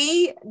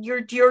dentistry,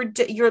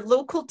 your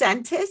local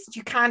dentist.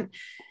 You can't,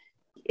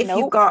 if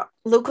you've got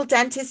local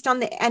dentist on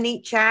the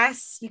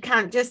NHS, you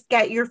can't just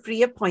get your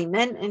free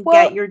appointment and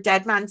get your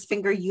dead man's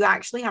finger. You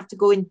actually have to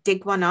go and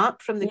dig one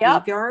up from the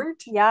graveyard.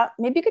 Yeah.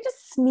 Maybe you could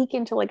just sneak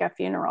into like a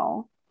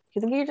funeral. You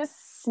think you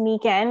just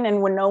sneak in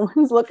and when no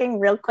one's looking,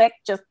 real quick,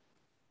 just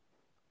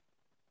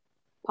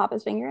pop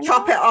his finger in?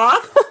 Chop it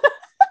off?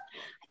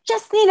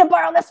 Just need to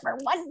borrow this for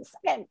 1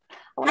 second.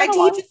 How do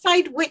you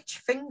decide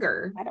which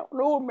finger? I don't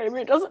know.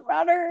 Maybe it doesn't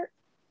matter.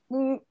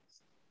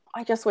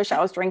 I just wish I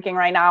was drinking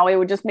right now. It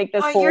would just make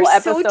this whole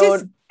episode.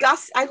 So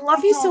I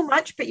love you so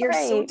much, but you're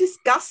so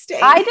disgusting.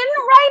 I didn't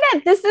write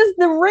it. This is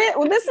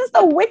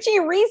the witchy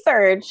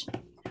research.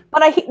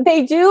 But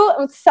they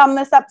do sum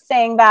this up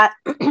saying that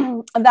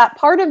that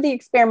part of the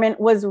experiment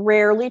was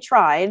rarely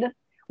tried,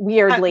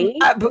 weirdly.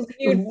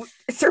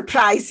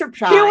 Surprise.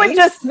 You would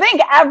just think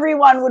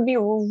everyone would be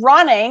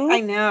running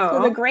to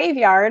the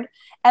graveyard.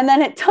 And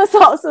then it does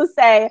also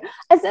say,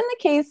 as in the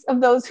case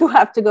of those who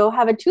have to go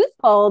have a tooth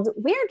pulled,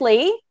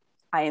 weirdly,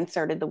 I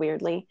inserted the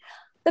weirdly,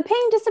 the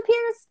pain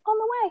disappears on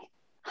the way.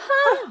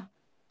 Huh.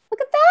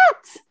 Look at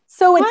that.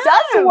 So it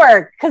does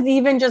work because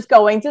even just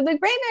going to the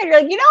graveyard,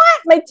 you're like, you know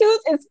what? My tooth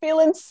is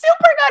feeling super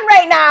good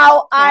right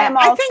now. I am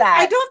all set.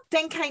 I don't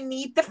think I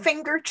need the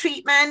finger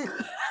treatment.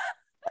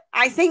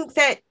 I think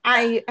that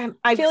I've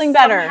feeling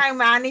better. Somehow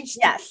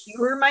managed to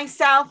cure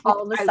myself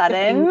all of a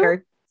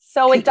sudden.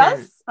 So it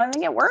does. I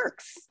think it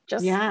works.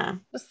 Just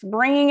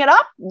bringing it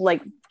up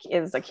like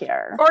is a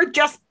cure. Or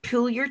just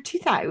pull your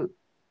tooth out.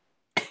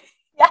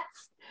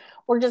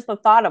 Or just the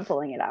thought of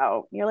pulling it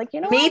out. You're like,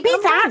 you know, maybe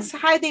that's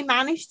how they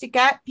managed to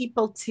get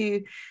people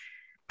to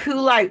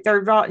pull out their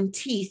rotten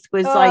teeth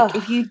was like,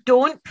 if you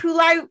don't pull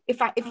out,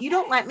 if you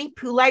don't let me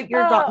pull out your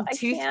rotten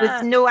tooth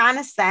with no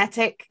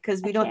anesthetic,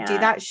 because we don't do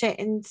that shit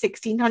in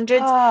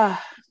 1600s,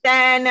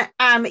 then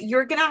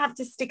you're gonna have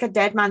to stick a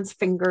dead man's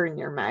finger in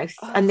your mouth.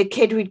 And the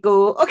kid would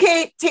go,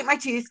 okay, take my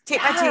tooth.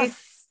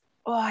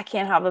 Oh, I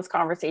can't have this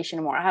conversation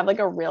anymore. I have like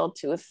a real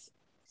tooth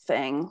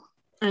thing.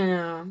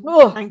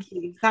 Thank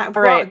you. That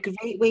was a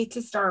great way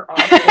to start off.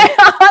 On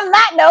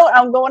that note,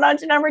 I'm going on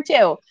to number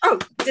 2. Oh,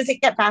 does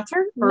it get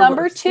better?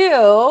 Number 2,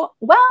 well,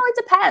 it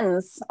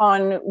depends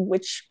on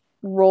which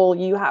role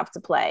you have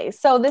to play.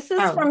 So this is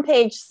from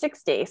page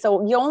 60.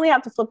 So you only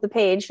have to flip the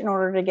page in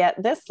order to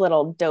get this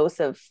little dose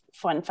of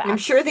fun facts. I'm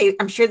sure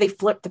they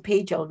flipped the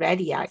page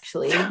already,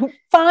 actually.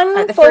 Fun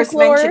at the first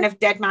mention of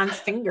dead man's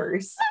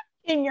fingers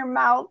in your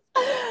mouth.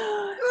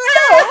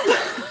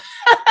 So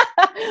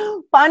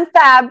Fun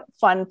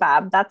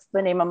Fab. That's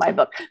the name of my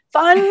book.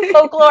 Fun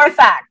folklore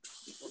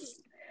facts.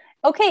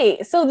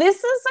 Okay, so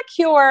this is a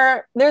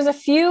cure. There's a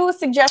few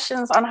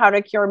suggestions on how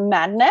to cure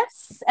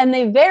madness, and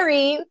they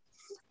vary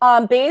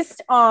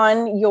based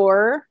on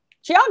your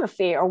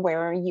geography or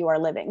where you are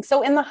living.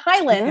 So in the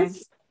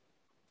Highlands,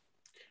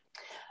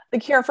 the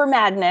cure for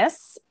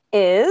madness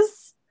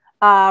is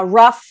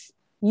rough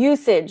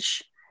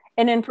usage.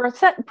 And in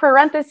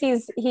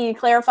parentheses, he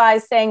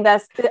clarifies saying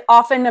that it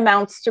often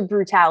amounts to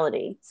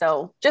brutality.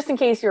 So just in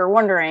case you're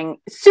wondering,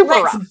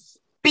 rough.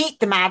 Beat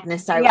the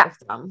madness out of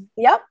them.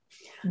 Yep.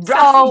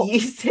 Rough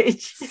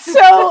usage.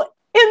 So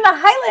in the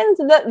Highlands,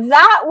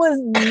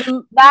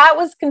 that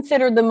was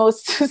considered the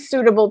most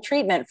suitable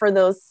treatment for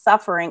those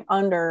suffering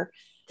under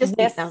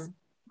this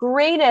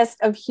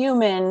greatest of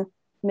human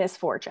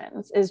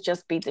misfortunes, is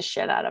just beat the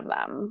shit out of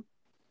them.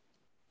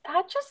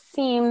 That just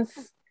seems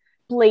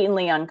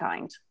blatantly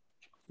unkind.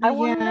 I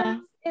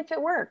wonder if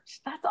it worked.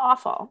 That's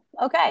awful.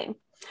 Okay.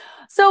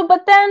 So,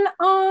 but then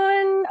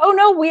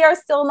we are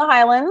still in the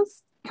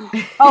Highlands.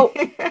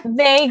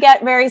 They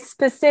get very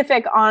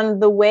specific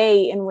on the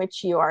way in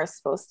which you are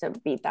supposed to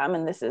beat them.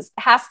 And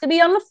has to be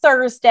on a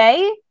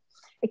Thursday.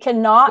 It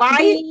cannot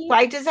be.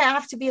 Why does it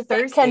have to be a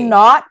Thursday? It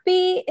cannot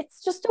be.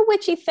 It's just a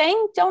witchy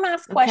thing. Don't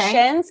ask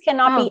questions.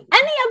 Cannot be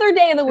any other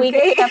day of the week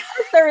except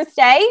for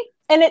Thursday.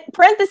 And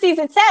parentheses,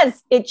 it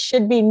says it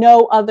should be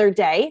no other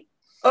day.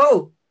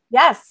 Oh.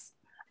 Yes.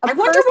 I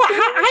wonder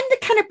I'm the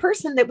kind of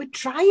person that would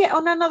try it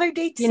on another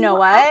day to you know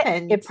what?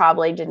 It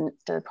probably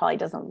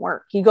doesn't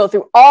work. You go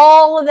through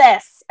all of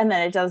this and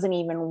then it doesn't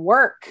even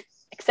work,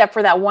 except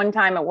for that one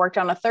time it worked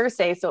on a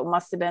Thursday. So it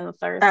must have been a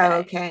Thursday. Oh,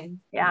 okay.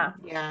 Yeah.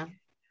 Yeah.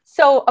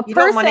 So you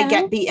don't want to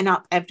get beaten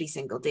up every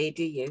single day,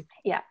 do you?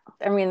 Yeah.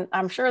 I mean,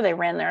 I'm sure they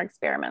ran their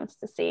experiments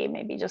to see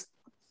maybe just,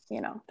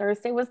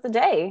 Thursday was the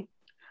day.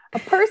 A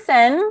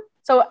person,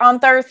 so on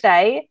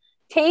Thursday,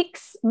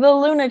 takes the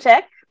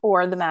lunatic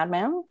or the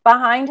madman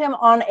behind him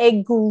on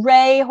a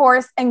gray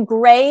horse, and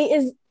gray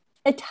is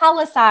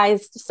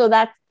italicized. So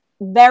that's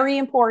very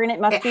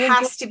important. It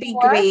has to be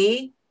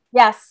gray.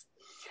 Yes.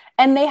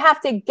 And they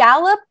have to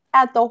gallop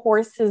at the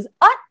horse's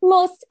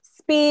utmost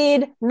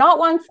speed, not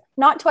once,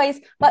 not twice,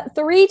 but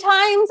 3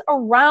 times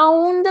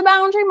around the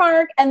boundary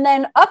mark and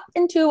then up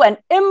into an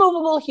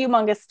immovable,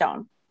 humongous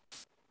stone.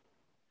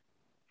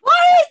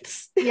 What?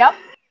 Yep.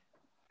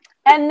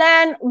 And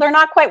then they're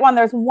not quite one.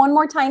 There's one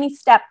more tiny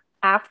step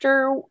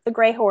after the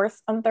gray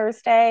horse on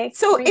Thursday.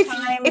 So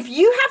if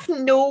you have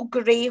no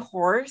gray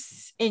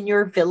horse in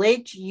your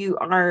village, you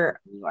are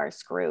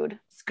screwed.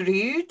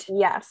 Screwed?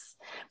 Yes.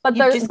 But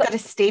you just got to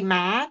stay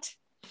mad.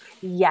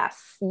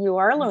 Yes, you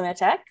are a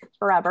lunatic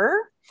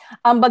forever.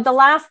 But the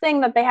last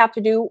thing that they have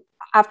to do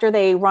after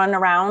they run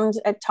around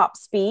at top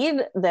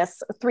speed,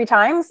 this 3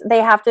 times,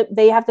 they have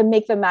to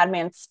make the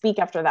madman speak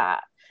after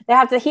that.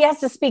 He has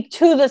to speak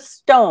to the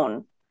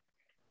stone.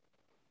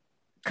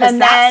 Because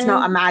that's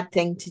not a mad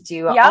thing to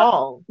do at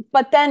all.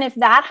 But then if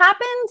that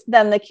happens,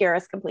 then the cure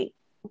is complete.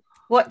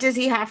 What does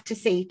he have to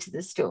say to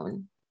the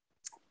stone?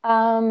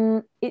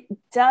 It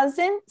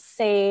doesn't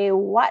say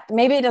what.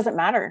 Maybe it doesn't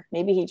matter.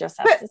 Maybe he just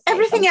has to say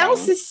everything something.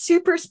 else is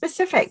super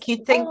specific.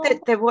 You'd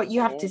think that what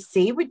you have to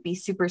say would be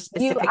super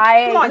specific.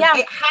 Come on,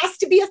 it has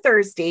to be a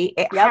Thursday.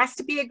 It has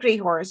to be a grey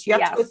horse. You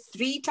have to go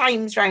 3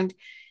 times round.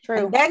 True.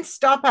 And then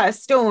stop at a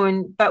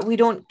stone, but we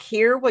don't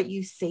care what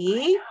you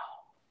say.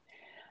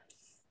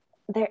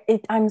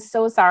 I'm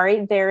so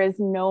sorry. There is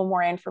no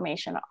more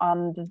information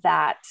on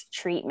that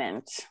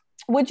treatment.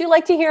 Would you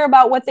like to hear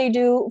about what they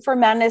do for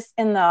madness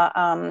in the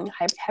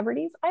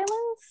Hebrides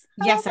Islands?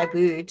 Yes, I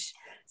would.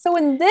 So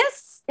in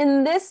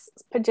this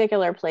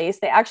particular place,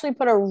 they actually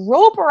put a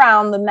rope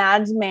around the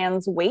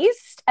madman's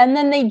waist, and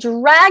then they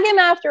drag him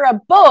after a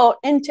boat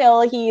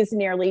until he's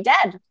nearly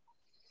dead.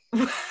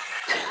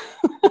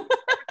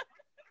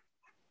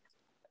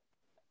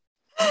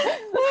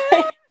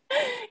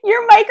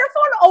 Your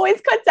microphone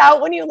always cuts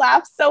out when you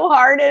laugh so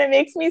hard, and it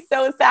makes me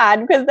so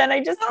sad because then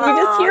we just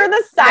hear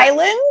the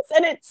silence,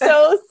 and it's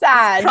so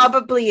sad. It's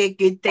probably a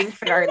good thing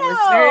for our listeners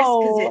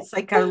because it's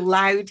like a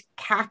loud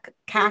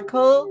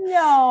cackle.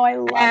 No, I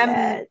love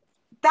it.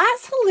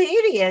 That's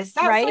hilarious.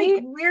 That's right?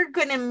 Like we're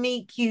gonna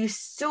make you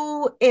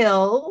so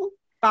ill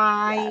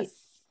by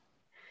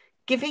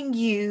giving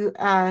you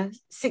a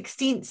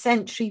 16th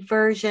century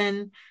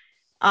version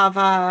of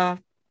a.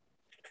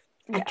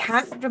 I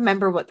can't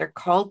remember what they're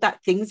called.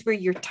 That things where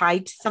you're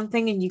tied to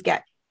something and you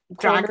get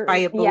dragged by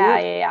a boat.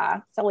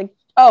 Yeah. So like,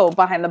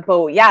 behind the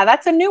boat. Yeah,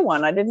 that's a new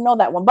one. I didn't know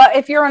that one. But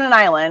if you're on an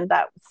island,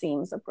 that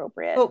seems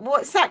appropriate. But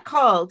what's that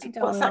called?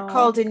 What's that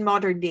called in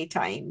modern day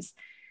times?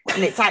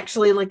 And it's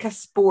actually like a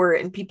sport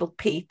and people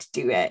pay to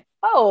do it.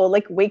 Oh,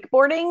 like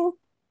wakeboarding?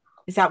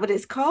 Is that what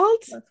it's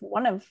called?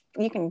 That's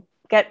you can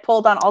get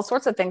pulled on all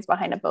sorts of things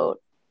behind a boat.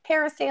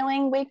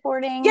 Parasailing,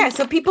 wakeboarding. Yeah,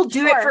 so people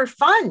do it for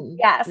fun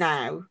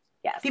now.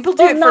 Yes. People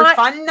do it for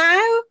fun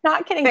now.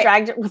 Not getting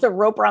dragged with a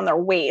rope around their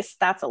waist.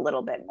 That's a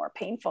little bit more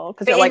painful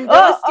because they're like,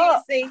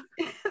 they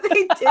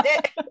did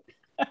it.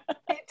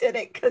 They did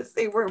it because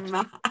they were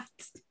mad.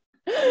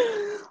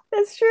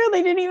 That's true.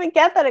 They didn't even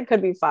get that it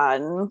could be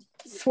fun.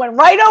 Just went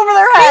right over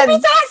their heads.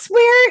 Maybe that's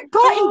where it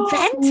got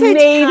invented.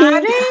 Maybe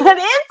that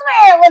is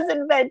where it was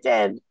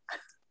invented.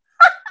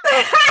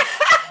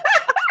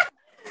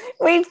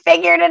 We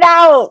figured it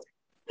out.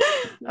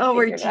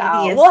 We're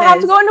geniuses. We'll have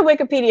to go into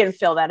Wikipedia and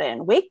fill that in.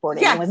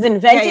 Wakeboarding was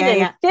invented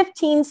in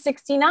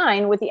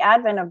 1569 with the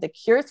advent of the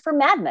cures for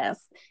madness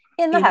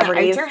in the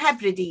Hebrides,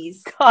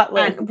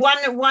 Scotland.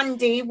 And one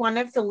day, one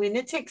of the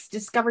lunatics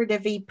discovered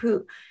if he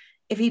put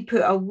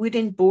a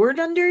wooden board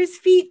under his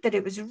feet, that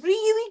it was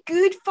really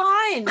good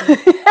fun. And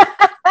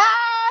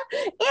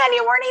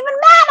you weren't even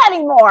mad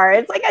anymore.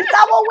 It's like a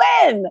double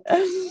win.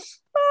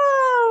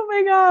 Oh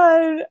my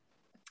God.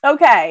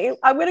 Okay,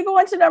 I'm going to go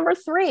on to number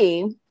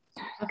 3.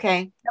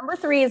 Okay. Number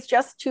 3 is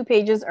just 2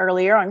 pages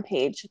earlier on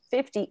page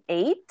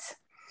 58.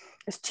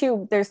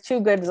 There's two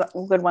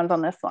good ones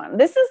on this one.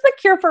 This is the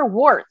cure for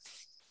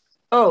warts.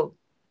 Oh,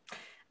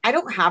 I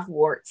don't have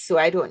warts, so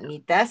I don't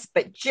need this,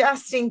 but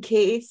just in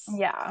case.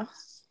 Yeah.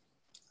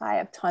 I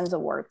have tons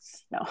of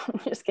warts. No, I'm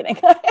just kidding.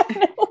 I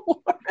have no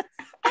warts.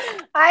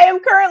 I am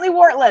currently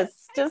wartless.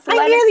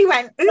 I nearly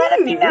went. Let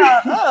it be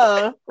known.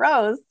 Oh,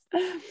 gross.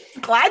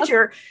 Glad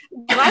you're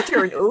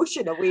an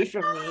ocean away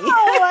from me.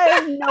 Oh, I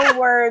have no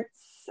words.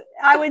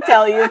 I would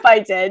tell you if I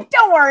did.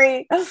 Don't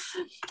worry.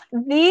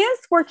 These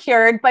were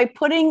cured by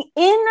putting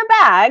in a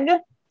bag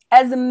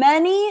as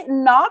many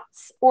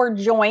knots or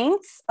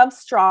joints of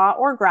straw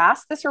or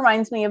grass. This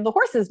reminds me of the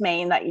horse's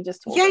mane that you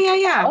just told us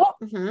about.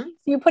 Mm-hmm.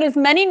 You put as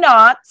many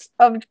knots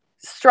of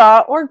straw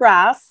or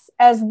grass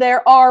as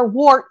there are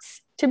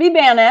warts to be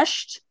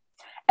banished,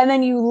 and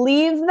then you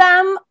leave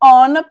them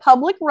on a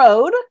public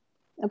road.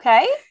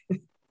 Okay.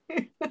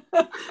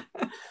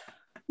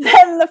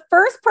 Then the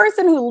first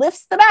person who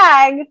lifts the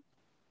bag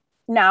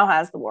now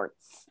has the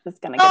warts. It's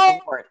gonna get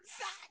the warts.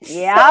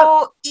 Yeah.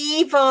 So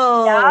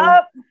evil.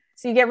 Yep.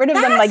 So you get rid of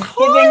them by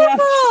giving them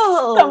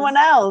to someone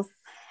else.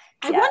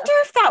 I wonder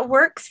if that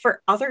works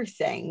for other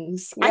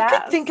things. Yes. I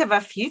could think of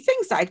a few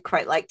things I'd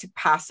quite like to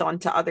pass on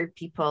to other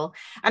people.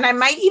 And I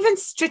might even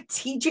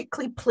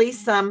strategically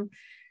place them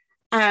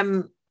at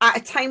a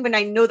time when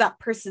I know that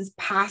person's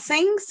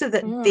passing so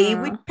that they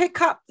would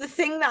pick up the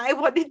thing that I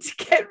wanted to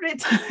get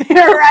rid of.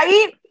 You're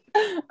right.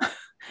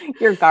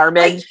 You're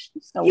garbage.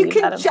 You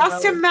can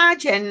just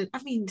imagine,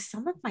 I mean,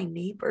 some of my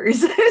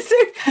neighbors, so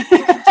you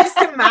can just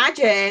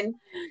imagine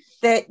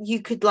that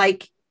you could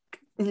like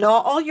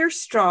knot all your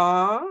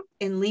straw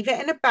and leave it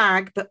in a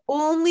bag, but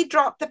only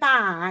drop the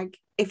bag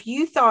if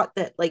you thought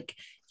that, like,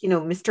 you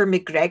know, Mr.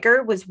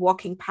 McGregor was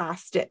walking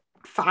past at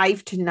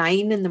 5 to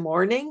 9 in the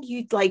morning.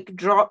 You'd like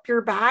drop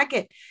your bag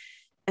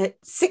at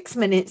 6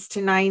 minutes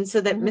to 9 so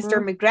that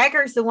Mr.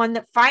 McGregor's the one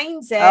that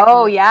finds it.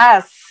 Oh,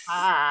 yes.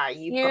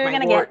 You're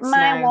going to get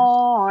my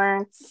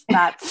warts.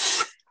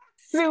 That's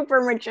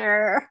super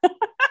mature.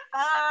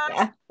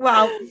 Yeah.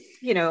 Well,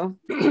 you know,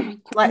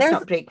 let's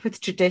not break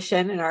with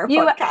tradition in our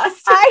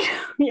podcast.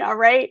 Yeah,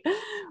 right.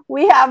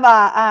 We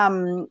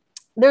have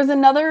there's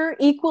another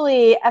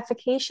equally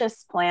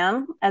efficacious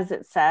plan, as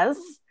it says,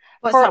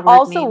 for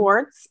also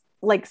warts,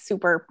 like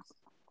super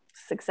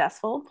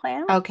successful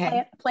plan.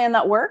 Okay. Plan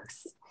that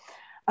works,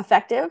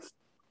 effective,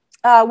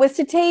 was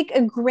to take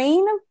a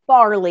grain of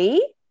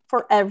barley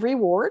for every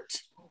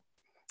wart.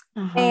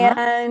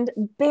 And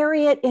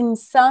bury it in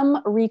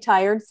some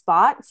retired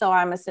spot. So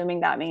I'm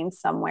assuming that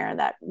means somewhere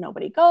that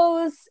nobody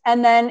goes.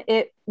 And then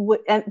it would,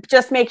 and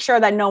just make sure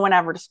that no one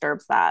ever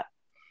disturbs that.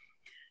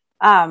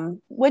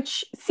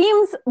 Which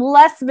seems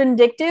less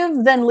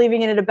vindictive than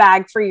leaving it in a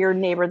bag for your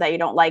neighbor that you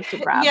don't like to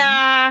grab.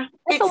 Yeah.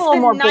 It's a little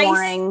more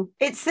boring.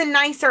 It's the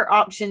nicer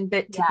option,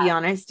 but to be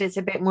honest, it's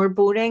a bit more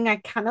boring. I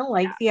kind of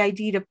like the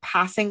idea of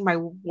passing my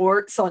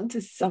warts on to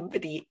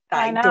somebody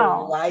that I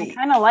don't like. I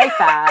kind of like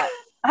that.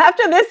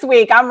 After this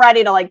week, I'm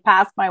ready to like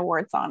pass my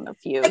warts on a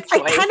few. I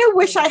kind of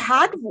wish I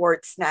had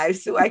warts now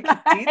so I could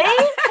do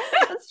that.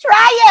 Let's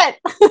try it.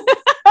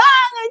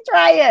 Let's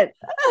try it.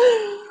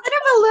 And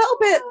I'm a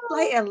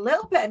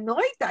little bit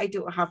annoyed that I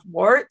don't have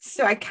warts,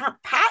 so I can't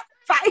find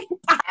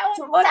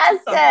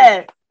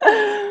it.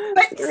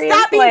 But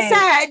that being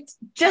said,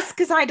 just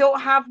because I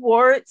don't have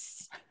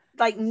warts,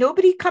 like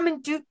nobody come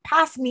and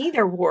pass me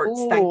their warts.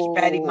 Ooh. Thank you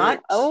very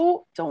much.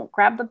 Oh, don't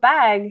grab the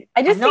bag.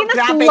 I just see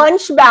this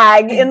lunch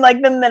bag in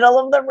like the middle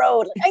of the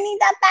road. Like, I need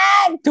that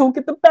bag. Don't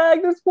get the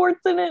bag. There's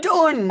warts in it.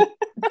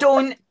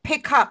 Don't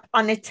pick up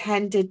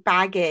unattended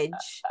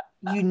baggage.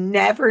 You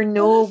never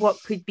know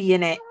what could be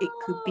in it. It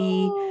could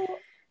be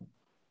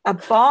a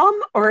bomb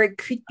or it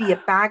could be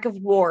a bag of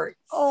warts.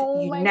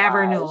 Oh, you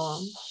never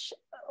know.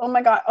 Oh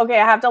my God. Okay.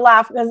 I have to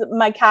laugh because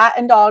my cat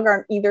and dog are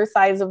on either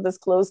sides of this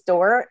closed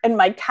door and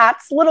my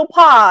cat's little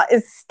paw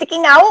is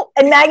sticking out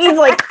and Maggie's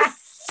like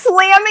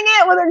slamming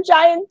it with her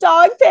giant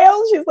dog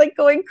tail. She's like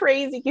going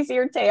crazy. Can you see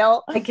her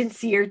tail? I can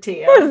see her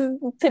tail.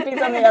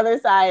 Tippy's on the other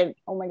side.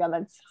 Oh my God.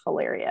 That's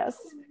hilarious.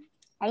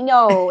 I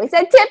know. Is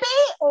that Tippy?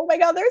 Oh my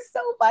God. They're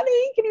so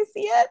funny. Can you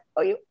see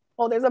it?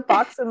 Oh, there's a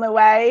box in the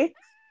way.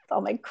 It's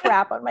all my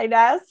crap on my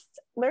desk.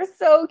 They're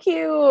so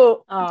cute.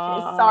 Okay,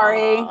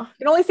 sorry. You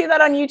can only see that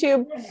on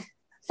YouTube.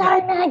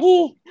 Sorry,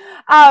 Maggie.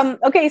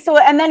 Okay, so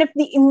and then if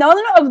none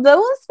of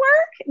those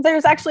work,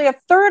 there's actually a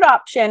third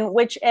option,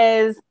 which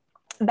is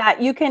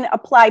that you can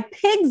apply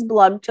pig's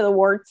blood to the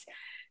warts.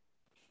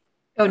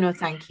 Oh no,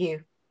 thank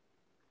you.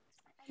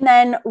 And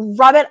then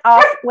rub it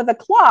off with a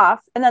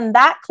cloth, and then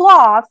that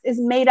cloth is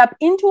made up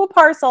into a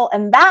parcel,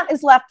 and that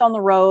is left on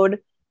the road.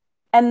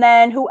 And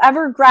then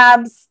whoever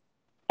grabs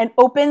and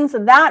opens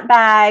that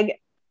bag,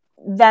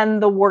 then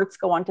the warts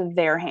go onto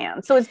their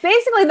hands. So it's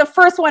basically the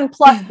first one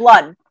plus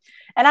blood.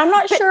 And I'm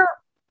not sure.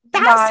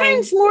 That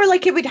sounds more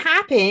like it would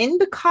happen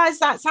because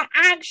that's an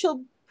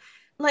actual,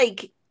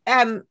 like,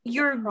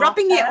 you're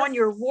rubbing it on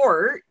your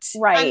wart.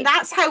 Right. And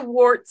that's how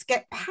warts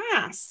get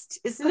passed,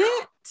 isn't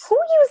it? Who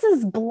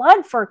uses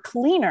blood for a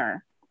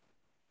cleaner?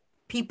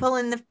 People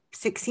in the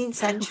 16th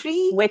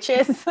century.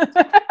 Witches.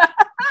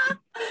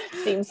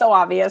 Seems so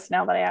obvious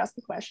now that I asked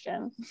the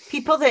question.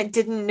 People that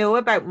didn't know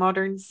about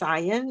modern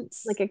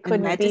science, like it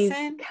couldn't be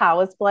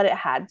cow's blood. It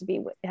had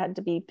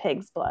to be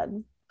pig's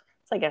blood.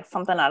 It's like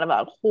something out of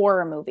a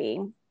horror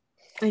movie.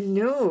 I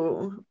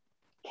know.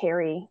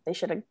 Carrie, they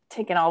should have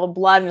taken all the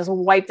blood and just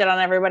wiped it on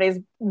everybody's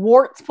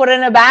warts, put it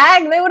in a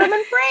bag. They would have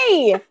been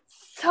free.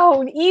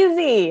 So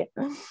easy.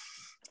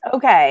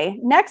 Okay,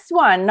 next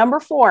one, number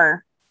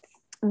 4.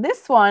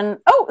 this one,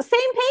 oh,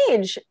 same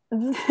page.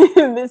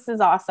 This is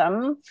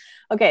awesome.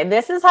 Okay,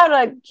 this is how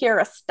to cure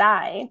a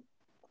sty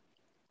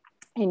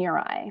in your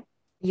eye.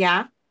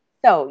 Yeah.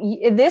 So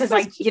this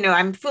was,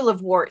 I'm full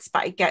of warts,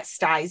 but I get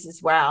styes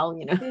as well,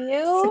 Do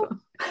you? So.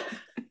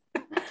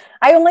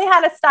 I only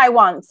had a sty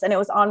once, and it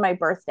was on my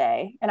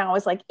birthday, and I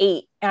was like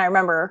 8. And I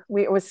remember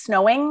it was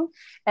snowing,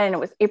 and it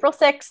was April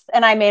 6th,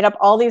 and I made up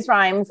all these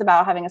rhymes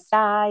about having a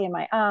sty in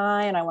my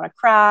eye, and I want to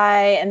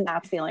cry, and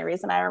that's the only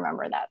reason I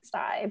remember that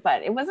sty.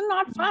 But it was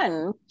not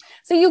fun.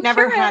 So you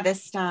never had a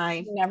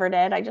sty. Never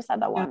did. I just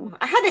had that one. No,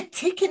 I had a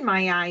tick in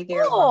my eye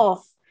there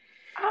once.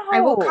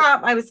 I woke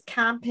up, I was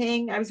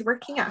camping, I was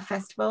working at a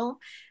festival,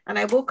 and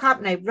I woke up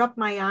and I rubbed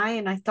my eye,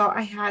 and I thought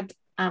I had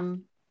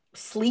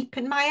sleep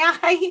in my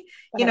eye,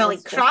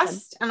 like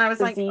crust, and I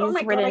was like, oh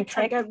my god, I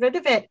can't get rid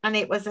of it, and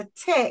it was a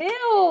tick.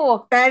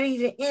 Ew.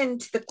 Buried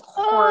into the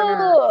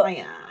corner of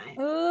my eye.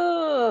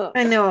 Ew.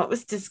 I know, it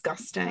was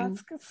disgusting.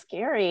 That's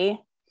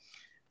scary.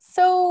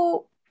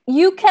 So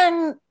you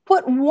can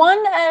put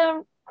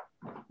one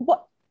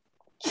what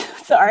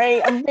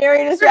sorry, I'm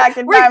very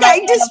distracted. We're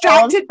getting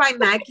distracted by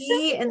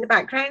Maggie in the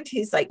background,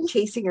 who's like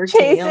chasing her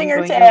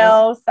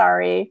tail.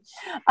 Sorry.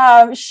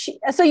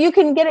 So you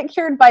can get it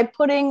cured by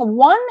putting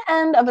one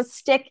end of a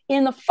stick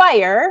in the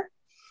fire,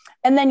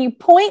 and then you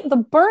point the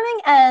burning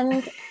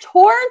end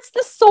towards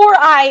the sore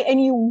eye, and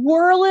you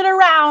whirl it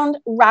around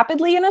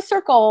rapidly in a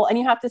circle, and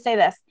you have to say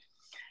this: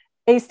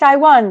 a sty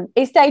 1,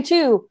 a sty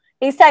 2,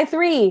 a sty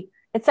 3,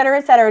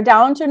 etc.,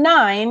 down to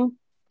 9.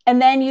 And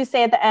then you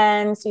say at the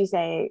end, so you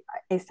say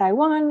a sty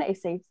 1,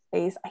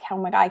 oh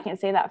my God, I can't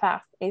say that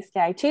fast. A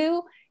sty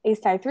 2, a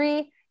sty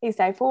 3, a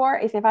sty 4,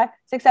 a sty 5,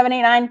 6, 7,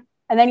 8, 9.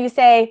 And then you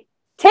say,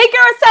 take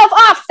yourself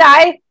off,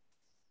 sty.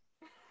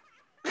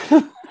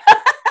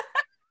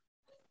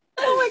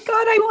 Oh my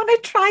God, I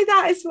want to try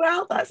that as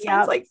well. That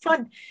sounds like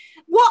fun.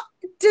 What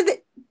do they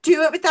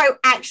do it without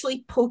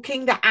actually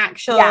poking the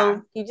actual? Yeah,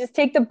 you just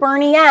take the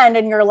burny end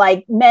and you're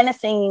like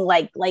menacing,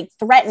 like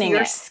threatening. So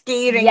you're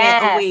scaring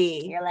it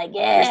away. You're like,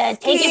 yeah,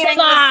 take it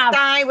the off.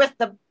 Sty with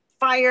the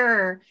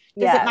fire.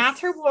 Does it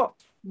matter what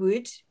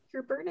wood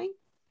you're burning?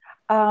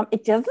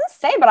 It doesn't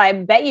say, but I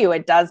bet you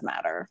it does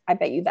matter. I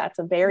bet you that's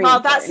a very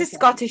that's the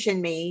Scottish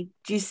in me.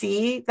 Do you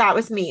see? That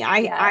was me.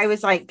 I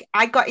was like,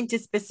 I got into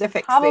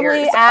specifics.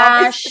 Probably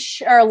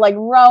ash or like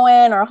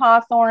rowan or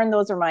hawthorn.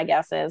 Those are my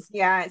guesses.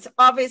 Yeah, it's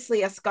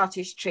obviously a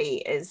Scottish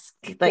trait, is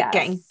like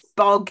getting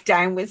bogged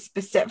down with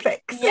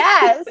specifics.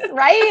 Yes,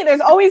 right.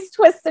 There's always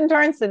twists and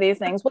turns to these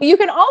things. Well, you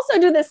can also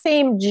do the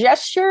same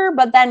gesture,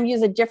 but then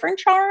use a different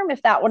charm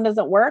if that one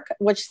doesn't work,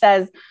 which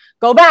says,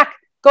 go back,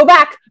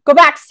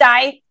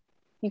 sty.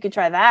 You could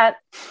try that.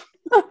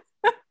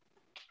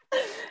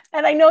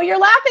 And I know you're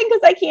laughing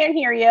because I can't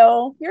hear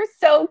you. You're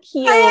so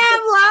cute. I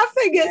am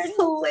laughing. It's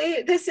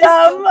hilarious. This is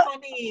so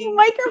funny.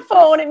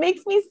 Microphone. It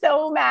makes me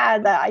so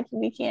mad that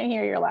we can't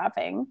hear you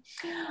laughing.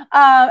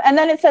 And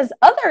then it says,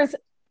 others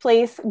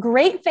place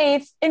great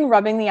faith in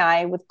rubbing the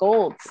eye with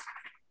golds.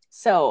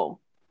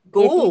 So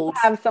if you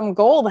have some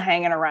gold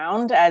hanging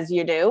around, as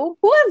you do,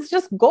 who has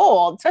just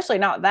gold? Especially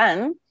not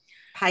then.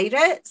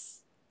 Pirates?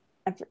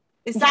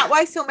 Is that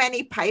why so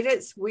many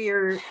pirates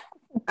wear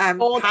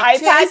gold eye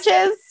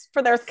patches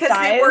for their styes? Because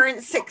they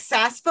weren't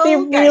successful. They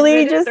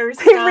really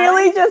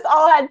just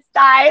all had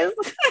styes.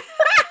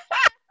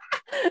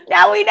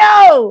 Now we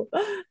know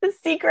the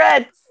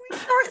secrets. We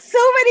sort so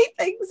many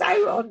things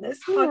out on this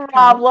podcast.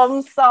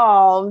 Problem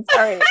solved.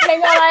 All right, hang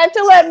on. I have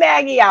to let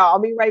Maggie out. I'll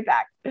be right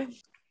back.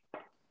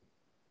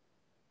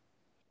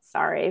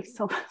 Sorry,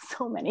 so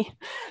many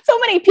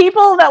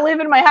people that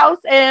live in my house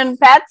and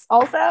pets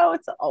also.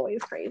 It's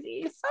always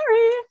crazy.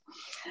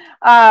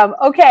 Sorry.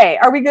 Okay,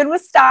 are we good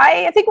with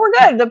sty? I think we're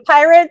good. The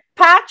pirate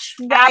patch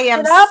wrapped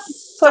it up.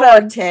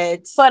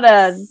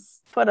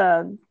 Put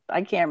a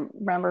I can't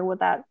remember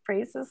what that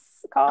phrase is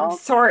called. I'm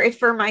sorted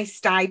for my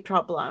sty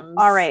problems.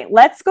 All right,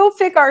 let's go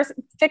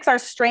fix our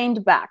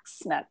strained backs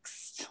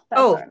next.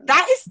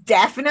 That is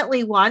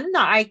definitely one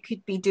that I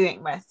could be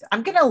doing with.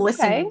 I'm going to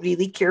listen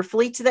really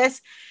carefully to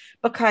this,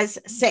 because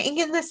sitting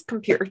in this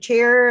computer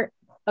chair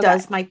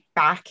does my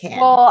back in.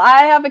 Well,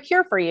 I have a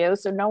cure for you,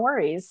 so no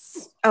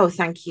worries. Oh,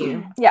 thank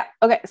you. Yeah.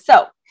 Okay.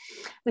 So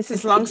this is,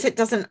 as long as it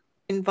doesn't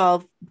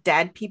involve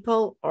dead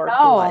people or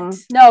blood.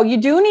 No, you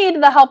do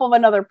need the help of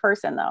another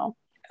person, though.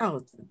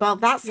 Oh, well,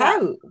 that's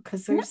out,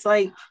 because there's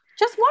like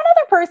just one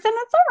other person.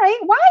 That's all right.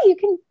 Why? You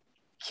can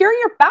cure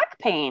your back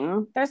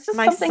pain. There's just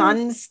my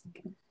son's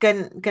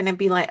gonna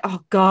be like, oh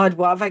God,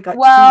 what have I got?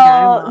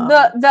 Well,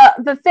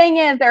 the thing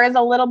is, there is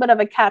a little bit of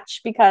a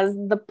catch, because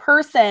the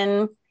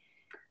person,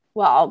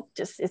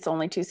 it's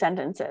only 2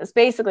 sentences.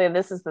 Basically,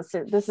 this is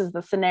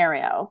the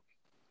scenario.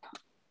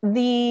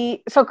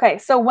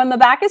 So when the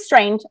back is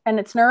strained and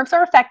its nerves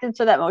are affected,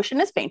 so that motion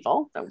is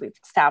painful. So we've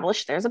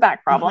established there's a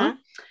back problem.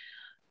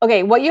 Mm-hmm.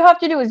 Okay, what you have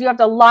to do is you have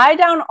to lie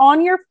down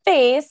on your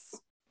face,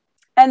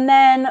 and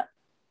then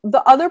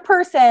the other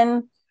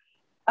person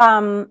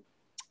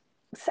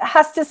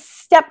has to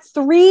step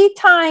 3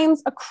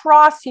 times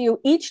across you,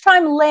 each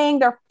time laying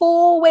their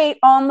full weight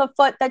on the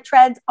foot that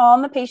treads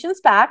on the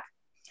patient's back,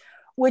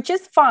 which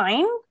is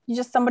fine.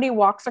 Just somebody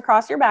walks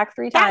across your back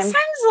 3 times. That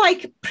sounds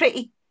like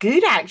pretty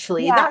good,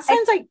 actually. Yeah, that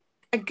sounds like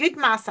a good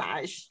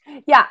massage.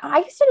 Yeah, I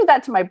used to do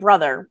that to my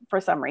brother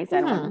for some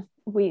reason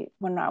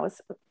when I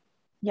was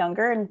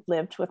younger and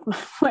lived with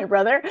my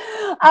brother.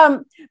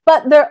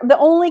 But the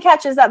only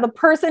catch is that the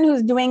person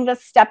who's doing the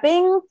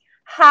stepping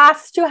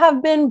has to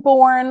have been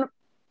born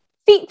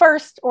feet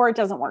first, or it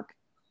doesn't work.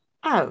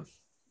 Oh,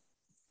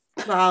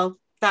 well,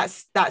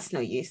 that's no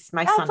use.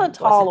 My son a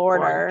tall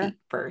order. Born feet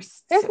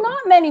first. There's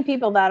not many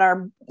people that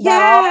are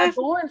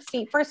born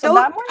feet first, so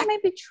that one may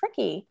be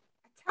tricky.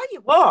 I tell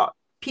you what,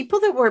 people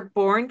that were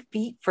born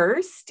feet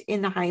first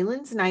in the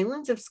Highlands and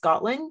Islands of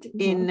Scotland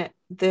in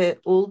the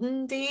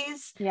olden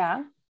days,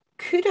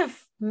 could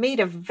have made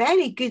a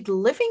very good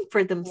living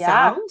for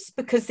themselves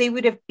because they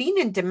would have been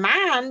in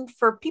demand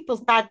for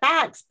people's bad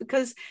backs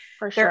because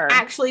there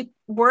actually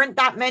weren't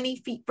that many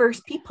feet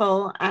first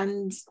people,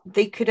 and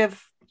they could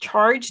have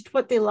charged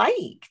what they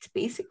liked,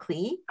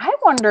 basically. I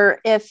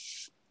wonder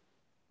if,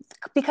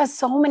 because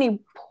so many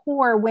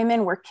poor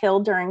women were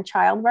killed during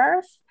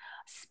childbirth,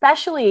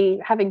 especially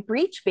having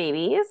breech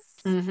babies,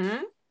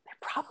 there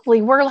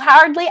probably were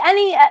hardly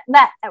any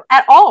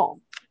at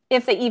all,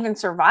 if they even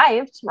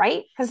survived,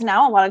 right? Because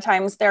now a lot of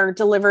times they're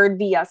delivered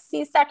via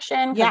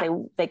C-section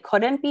because they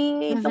couldn't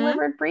be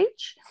delivered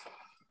breech.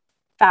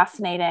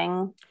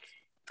 Fascinating.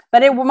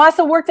 But it must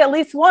have worked at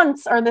least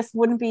once, or this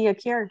wouldn't be a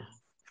cure.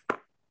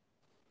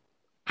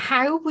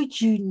 How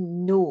would you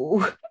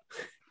know?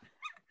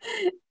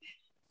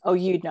 Oh,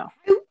 you'd know.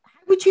 How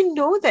would you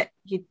know that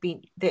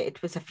that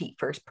it was a feet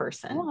first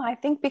person? Well, I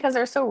think because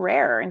they're so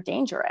rare and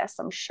dangerous.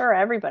 I'm sure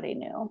everybody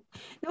knew.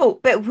 No,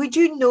 but would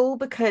you know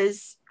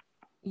because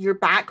your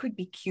back would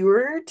be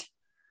cured?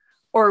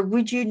 Or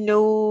would you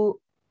know,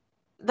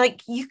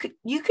 like you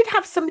could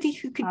have somebody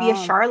who could be a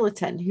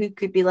charlatan, who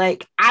could be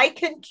like, I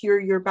can cure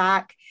your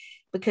back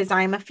because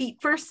I'm a feet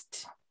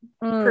first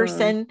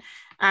person,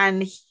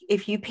 and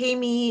if you pay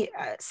me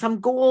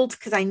some gold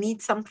because I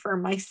need some for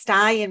my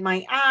sty in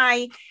my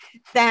eye,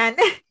 then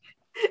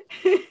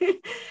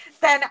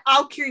then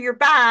I'll cure your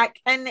back.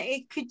 And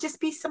it could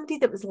just be somebody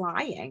that was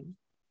lying.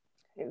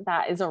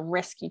 That is a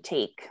risk you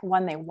take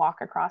when they walk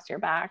across your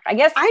back. I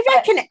guess I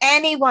reckon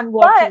anyone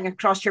walking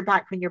across your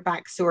back when your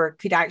back's sore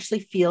could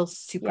actually feel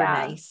super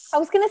nice. I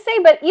was going to say,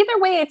 but either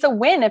way, it's a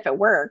win if it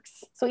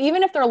works. So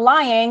even if they're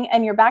lying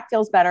and your back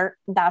feels better,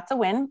 that's a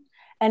win.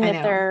 And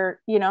if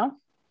they're,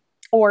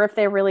 or if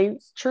they really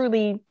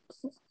truly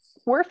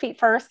were feet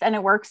first and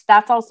it works,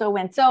 that's also a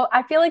win. So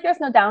I feel like there's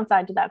no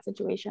downside to that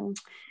situation.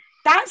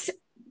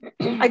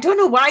 I don't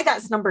know why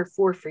that's number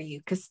 4 for you,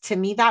 because to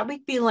me that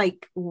would be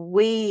like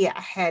way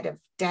ahead of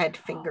dead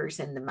fingers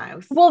in the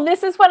mouth. Well,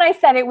 this is when I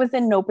said it was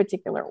in no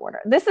particular order.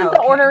 This is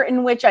the order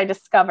in which I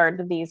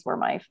discovered these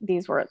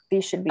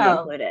should be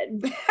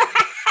included.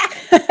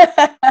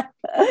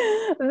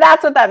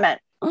 That's what that meant.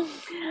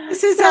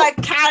 This is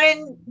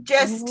Karen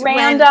just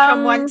random went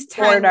from one to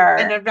 10 order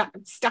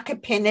and stuck a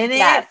pin in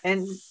it.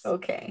 And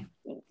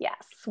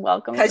yes,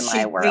 welcome to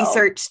my world. Because she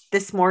researched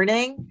this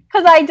morning.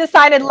 Because I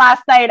decided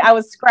last night I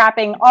was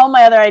scrapping all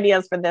my other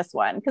ideas for this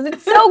one because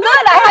it's so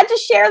good. I had to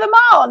share them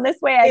all, and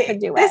this way I could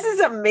do it. This is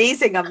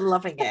amazing. I'm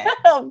loving it.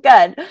 Oh,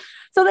 good.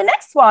 So the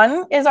next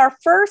one is our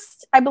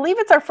first. I believe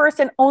it's our first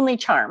and only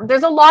charm.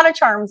 There's a lot of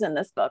charms in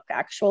this book,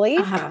 actually.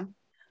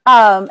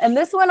 And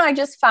this one I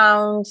just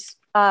found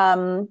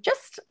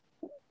just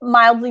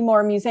mildly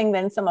more amusing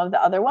than some of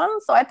the other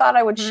ones, so I thought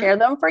I would share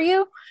them for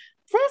you.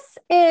 This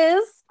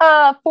is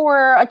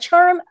for a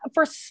charm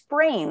for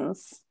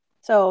sprains,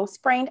 so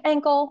sprained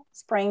ankle,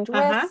 sprained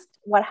wrist,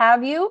 what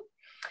have you.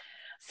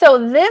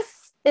 So this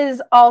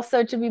is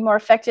also to be more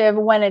effective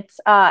when it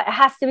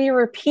has to be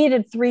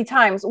repeated 3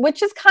 times,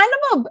 which is kind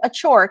of a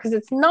chore because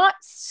it's not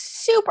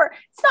super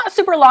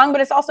long,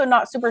 but it's also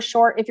not super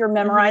short if you're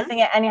memorizing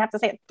it and you have to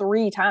say it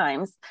 3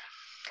 times.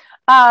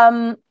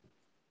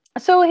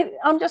 So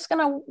I'm just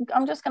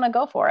gonna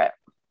go for it.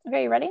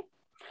 Okay, you ready?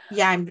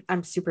 Yeah,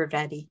 I'm super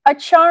ready. A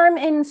charm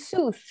in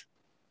sooth,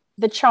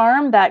 the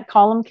charm that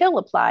Columkill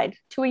applied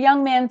to a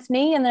young man's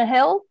knee in the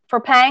hill, for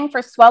pang,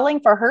 for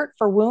swelling, for hurt,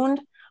 for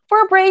wound,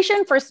 for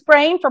abrasion, for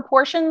sprain, for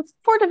portions,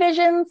 for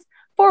divisions,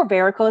 for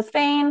varicose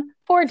vein,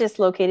 for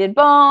dislocated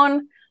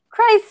bone.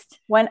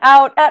 Christ went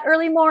out at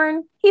early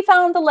morn. He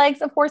found the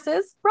legs of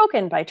horses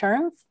broken by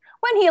turns.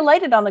 When he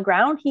alighted on the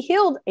ground, he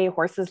healed a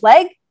horse's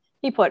leg.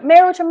 He put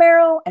marrow to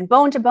marrow and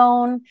bone to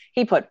bone.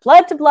 He put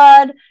blood to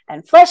blood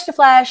and flesh to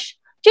flesh,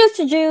 juice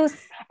to juice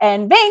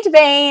and vein to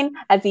vein.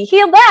 As he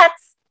healed that,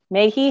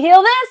 may he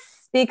heal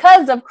this,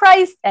 because of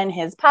Christ and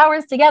his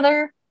powers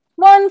together.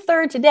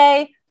 1/3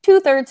 today,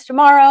 2/3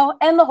 tomorrow,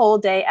 and the whole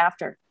day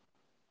after.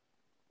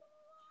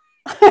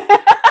 I've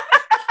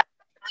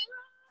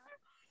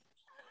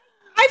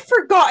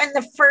forgotten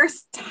the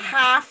first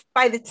half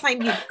by the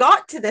time you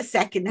got to the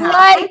second half.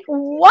 Like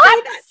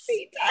what? That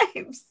 3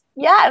 times.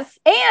 Yes.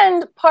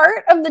 And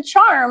part of the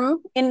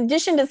charm, in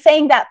addition to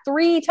saying that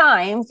 3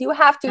 times, you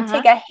have to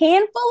take a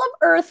handful of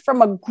earth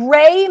from a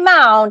gray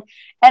mound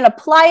and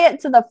apply it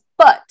to the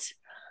foot.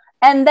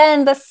 And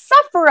then the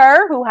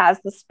sufferer who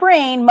has the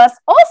sprain must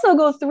also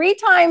go 3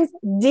 times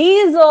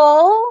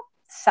diesel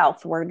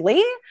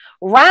southwardly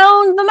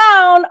round the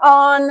mound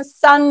on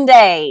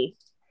Sunday.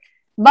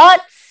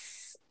 But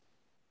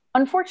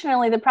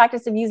unfortunately, the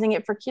practice of using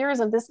it for cures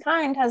of this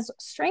kind has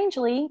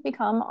strangely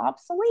become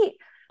obsolete.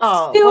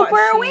 Oh,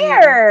 super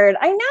weird.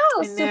 I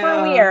know,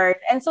 super weird.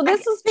 And so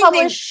this was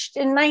published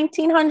in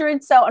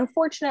 1900. So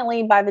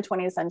unfortunately, by the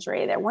 20th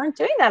century, they weren't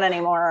doing that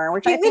anymore.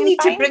 Which I think they need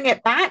to bring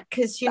it back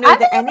because, the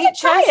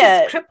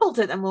NHS is crippled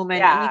at the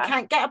moment and you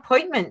can't get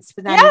appointments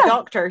with any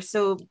doctor.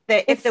 So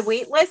if the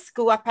wait lists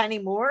go up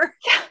anymore,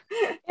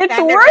 it's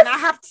then worth. They're going to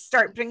have to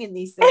start bringing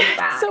these things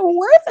back. So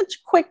worth a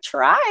quick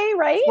try,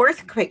 right?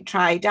 Worth a quick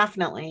try,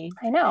 definitely.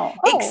 I know.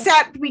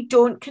 Except we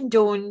don't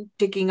condone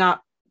digging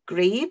up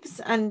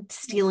graves and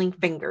stealing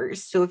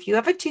fingers. So if you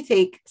have a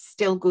toothache,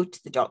 still go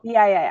to the doctor.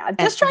 Yeah.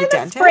 Just try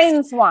the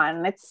sprains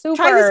one. It's super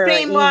Try the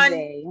sprain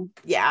easy. One.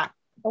 Yeah.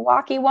 The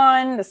walkie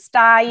one, the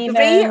sty even.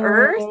 Gray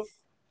earth.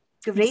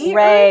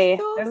 Gray.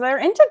 They're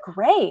into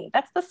gray.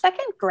 That's the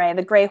second gray.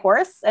 The gray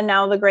horse and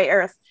now the gray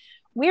earth.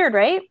 Weird,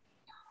 right?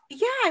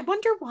 Yeah, I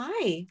wonder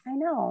why. I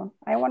know.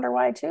 I wonder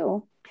why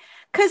too.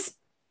 Because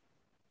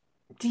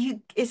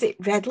is it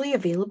readily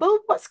available?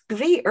 What's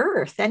gray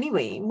earth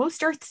anyway?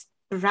 Most earth's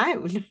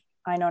brown.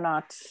 I don't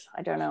know.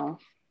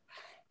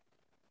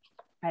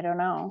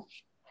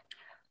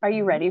 Are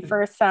you ready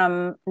for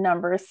some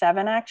number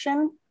 7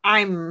 action?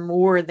 I'm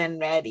more than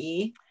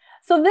ready.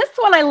 So this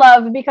one I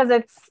love because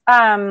it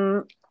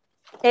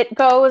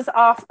goes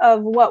off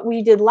of what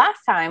we did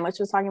last time, which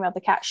was talking about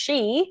the cat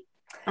She.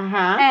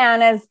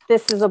 And as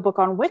this is a book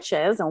on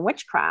witches and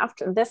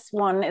witchcraft, this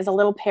one is a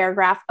little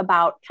paragraph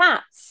about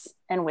cats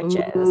and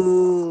witches,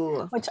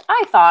 which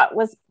I thought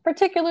was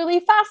particularly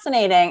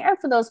fascinating. And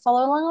for those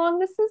following along,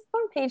 this is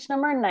on page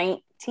number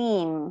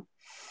 19.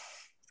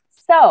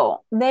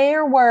 So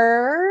there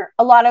were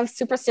a lot of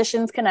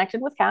superstitions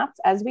connected with cats,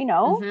 as we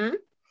know.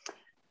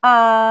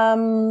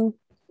 And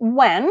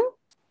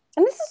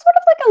this is sort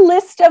of like a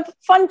list of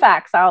fun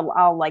facts,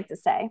 I'll like to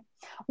say.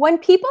 When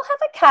people have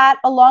a cat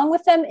along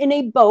with them in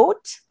a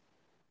boat,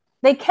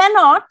 they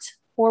cannot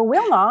or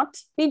will not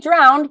be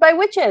drowned by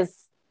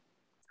witches.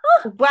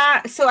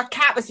 Wow. So a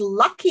cat was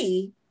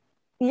lucky.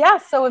 Yeah.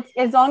 So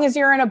as long as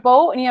you're in a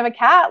boat and you have a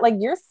cat, like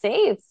you're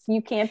safe.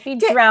 You can't be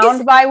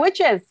drowned by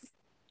witches.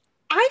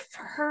 I've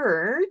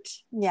heard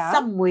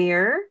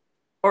somewhere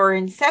or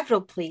in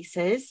several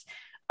places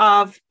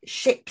of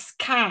ship's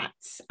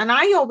cats. And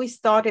I always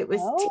thought it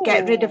was to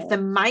get rid of the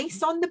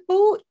mice on the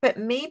boat, but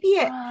maybe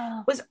it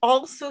was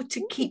also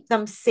to keep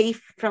them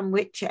safe from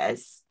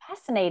witches.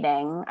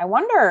 Fascinating. I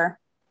wonder.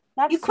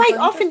 You quite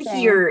often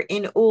hear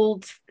in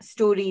old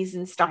stories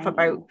and stuff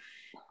about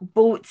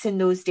boats in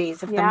those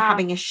days of them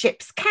having a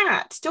ship's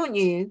cat, don't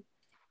you?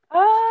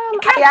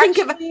 I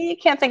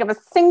can't think of a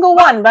single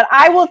one, but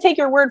I will take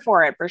your word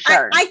for it for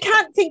sure. I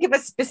can't think of a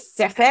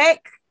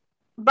specific,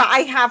 but I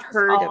have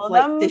heard of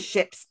like the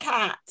ship's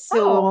cat.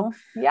 So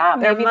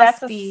maybe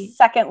that's a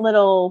second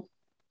little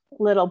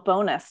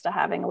bonus to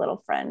having a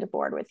little friend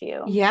aboard with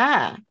you.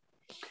 Yeah.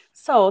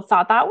 So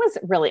thought that was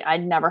really,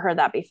 I'd never heard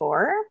that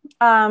before.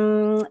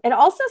 It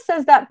also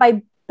says that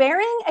by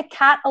burying a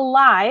cat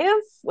alive,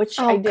 which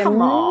I am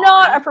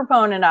not a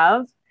proponent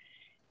of,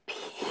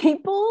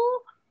 people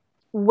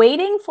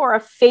waiting for a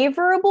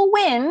favorable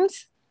wind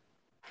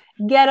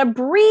get a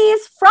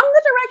breeze from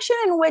the direction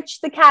in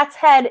which the cat's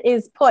head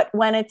is put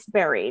when it's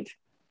buried.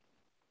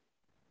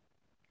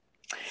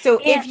 So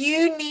if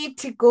you need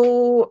to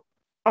go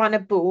on a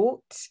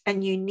boat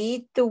and you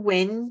need the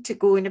wind to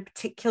go in a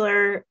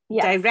particular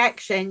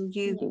direction,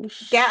 you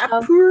get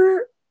a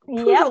poor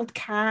little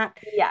cat.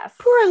 Yes.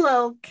 Poor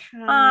little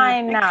cat.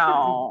 I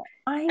know.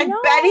 And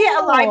bury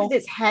it alive with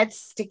its head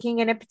sticking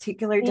in a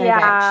particular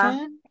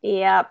direction.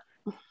 Yep.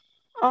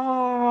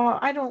 Oh,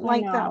 I don't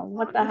like that.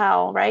 What the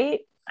hell,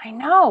 right? I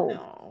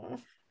know.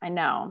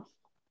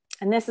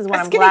 And this is what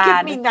I'm glad. It's going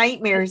to give me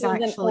nightmares,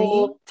 actually. An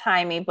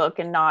old-timey book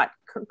and not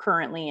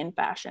currently in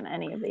fashion,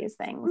 any of these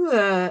things.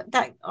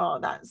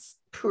 That's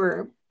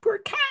poor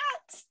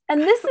cats.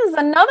 And this is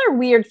another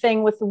weird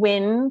thing with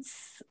winds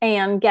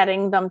and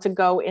getting them to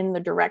go in the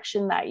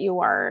direction that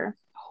you are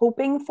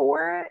hoping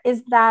for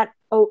is that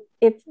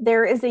if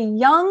there is a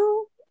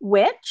young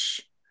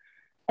witch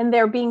and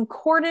they're being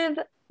courted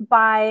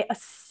by a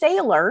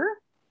sailor,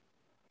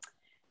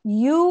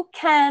 you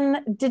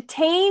can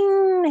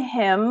detain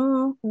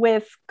him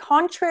with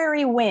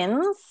contrary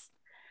winds.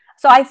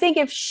 So I think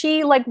if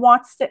she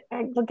wants to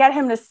get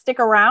him to stick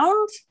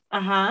around,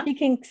 she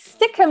can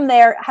stick him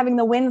there, having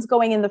the winds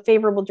going in the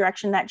favorable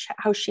direction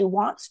how she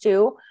wants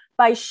to,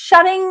 by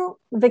shutting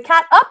the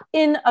cat up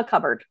in a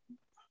cupboard.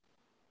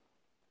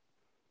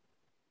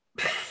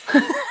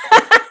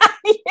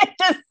 You're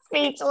just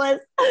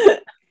speechless.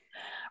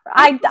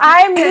 I'm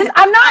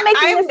not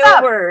making this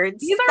up. Words.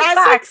 These are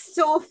facts. Like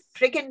so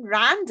freaking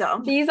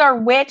random. These are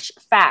witch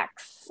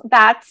facts.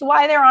 That's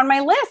why they're on my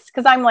list,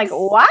 because I'm like,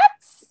 what?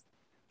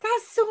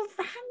 That's so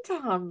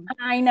random.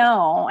 I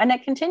know. And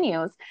it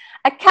continues.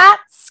 A cat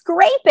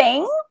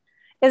scraping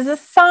is a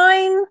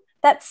sign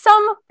that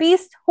some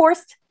beast,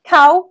 horse,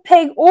 cow,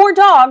 pig, or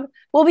dog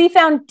will be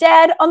found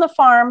dead on the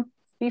farm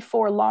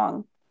before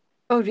long.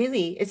 Oh,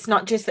 really? It's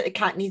not just that the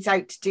cat needs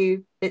out to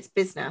do its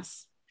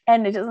business.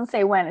 And it doesn't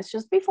say when. It's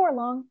just before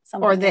long.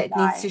 Or that it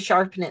needs to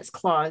sharpen its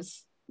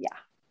claws. Yeah.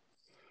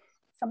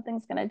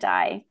 Something's going to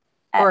die.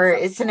 Or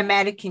it's an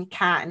American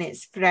cat and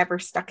it's forever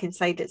stuck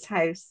inside its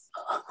house.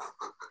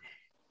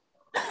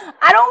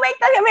 I don't make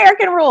the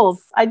American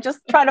rules. I just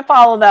try to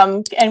follow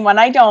them. And when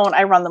I don't,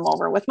 I run them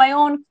over with my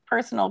own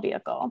personal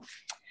vehicle.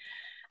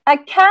 A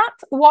cat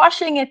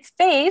washing its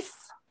face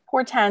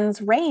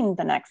portends rain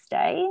the next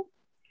day.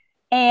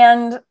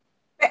 And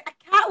a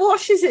cat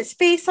washes its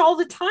face all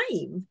the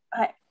time.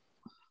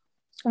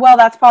 Well,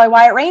 that's probably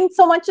why it rains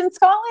so much in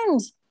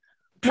Scotland.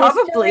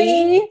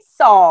 Probably.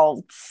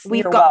 Solved.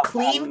 We've got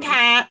clean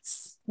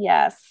cats.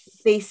 Yes.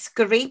 They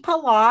scrape a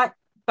lot,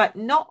 but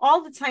not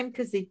all the time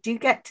because they do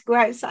get to go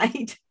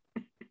outside.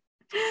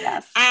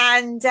 Yes.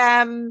 And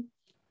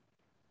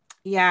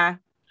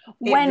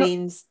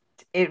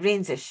it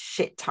rains a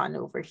shit ton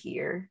over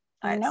here.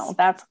 I know.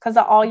 That's because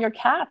all your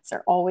cats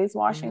are always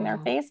washing their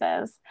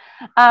faces.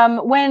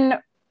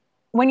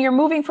 When you're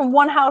moving from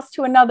one house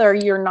to another,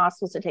 you're not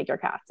supposed to take your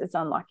cats. It's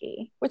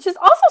unlucky, which is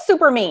also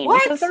super mean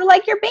because they're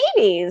like your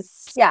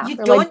babies. Yeah. You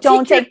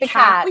don't take the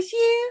cat with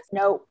you?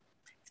 Nope.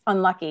 It's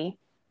unlucky.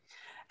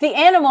 The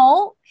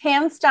animal,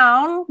 hands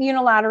down,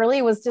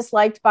 unilaterally, was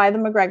disliked by the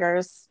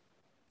McGregors.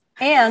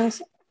 And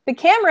the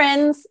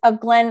Camerons of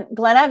Glen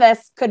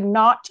Evis could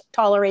not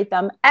tolerate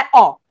them at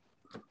all.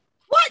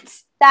 What?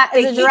 That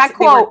is a direct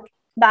quote.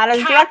 That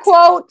is a direct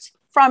quote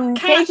from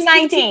page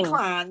 19.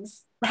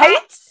 Clans.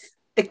 Right?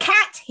 The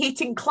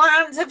cat-hating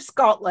clans of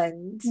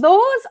Scotland.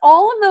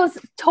 All of those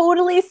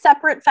totally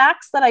separate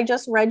facts that I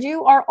just read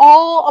you are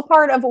all a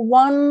part of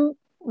one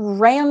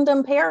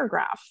random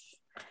paragraph.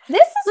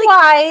 This is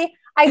why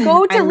I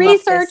go to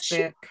research. This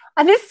is why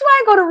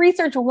I go to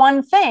research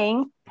one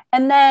thing,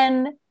 and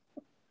then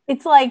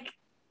it's like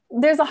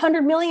there's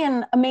 100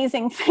 million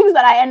amazing things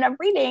that I end up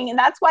reading, and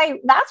that's why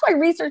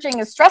researching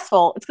is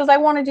stressful. It's because I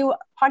want to do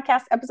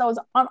podcast episodes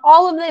on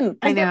all of them.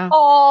 I know. They're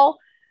all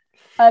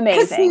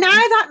amazing. Because now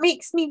that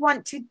makes me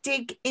want to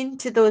dig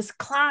into those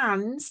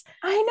clans.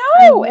 I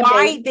know.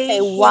 Why they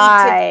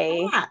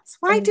hated cats.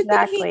 Why did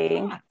they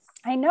hate cats?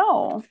 I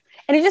know.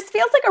 And it just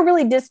feels like a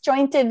really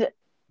disjointed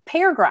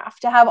paragraph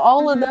to have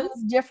all of those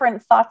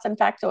different thoughts and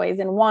factoids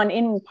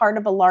in part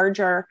of a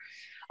larger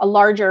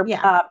chapter.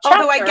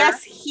 Although I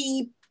guess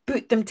he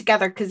put them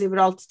together because they were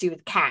all to do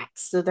with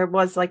cats. So there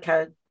was like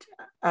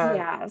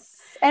yes.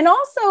 And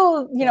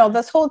also,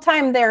 this whole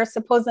time they're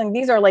supposing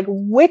these are like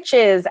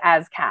witches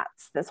as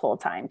cats this whole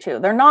time too.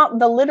 They're not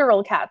the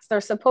literal cats.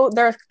 This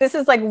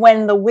is like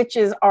when the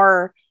witches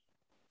are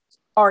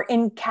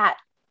in cat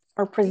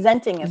or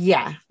presenting as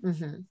cats.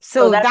 Mm-hmm.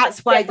 So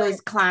that's why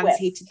those clans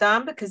hated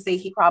them because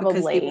they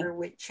were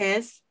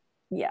witches.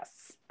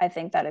 Yes. I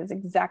think that is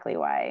exactly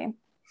why.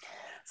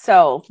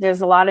 So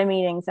there's a lot of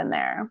meanings in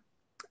there.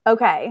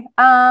 Okay.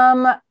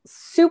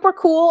 Super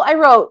cool. I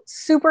wrote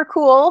super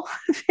cool.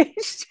 Page 27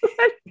 because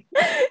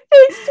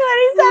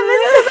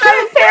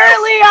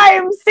I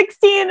am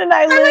 16 and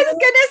I live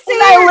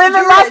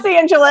in Los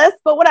Angeles,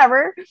 but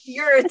whatever.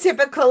 You're a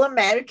typical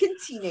American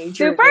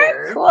teenager.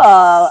 Super cool.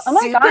 Oh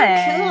my God.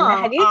 Cool.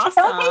 Have you checked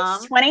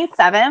out page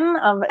 27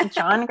 of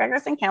John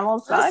Gregerson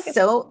Campbell's book? It's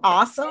so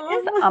awesome.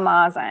 It's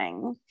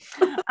amazing.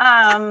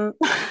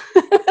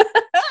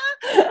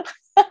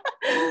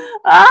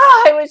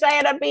 I wish I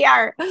had a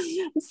BR.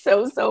 I'm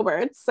so sober.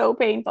 It's so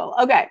painful.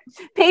 Okay.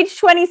 Page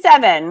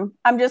 27.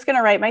 I'm just going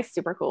to write my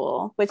super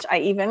cool, which I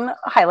even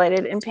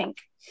highlighted in pink.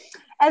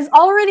 As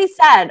already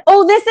said,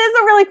 this is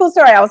a really cool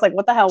story. I was like,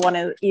 what the hell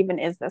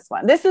is this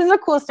one? This is a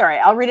cool story.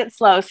 I'll read it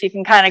slow so you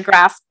can kind of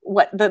grasp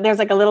there's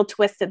like a little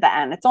twist at the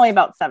end. It's only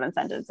about 7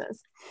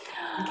 sentences.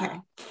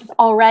 Okay.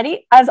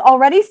 As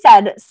already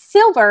said,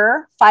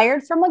 silver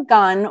fired from a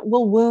gun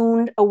will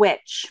wound a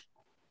witch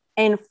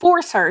and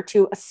force her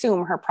to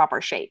assume her proper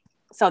shape.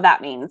 So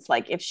that means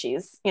like if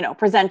she's,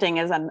 presenting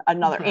as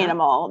another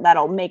animal,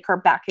 that'll make her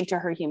back into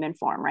her human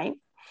form, right?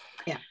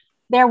 Yeah.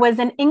 There was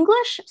an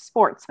English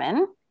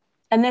sportsman,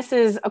 and this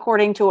is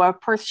according to a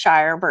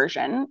Perthshire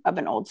version of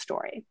an old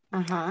story,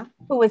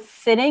 who was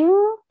sitting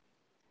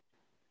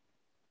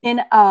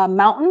in a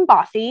mountain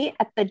bothy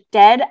at the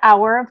dead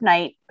hour of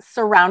night,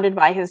 surrounded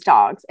by his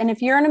dogs. And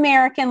if you're an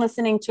American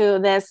listening to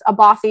this, a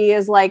bothy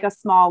is like a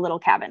small little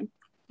cabin.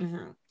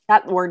 Mm-hmm.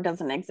 That word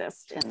doesn't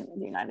exist in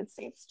the United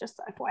States, just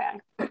FYI.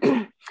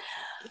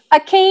 A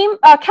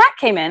cat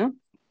came in,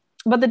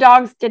 but the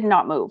dogs did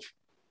not move.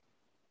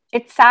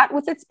 It sat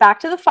with its back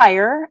to the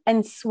fire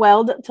and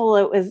swelled till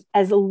it was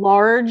as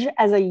large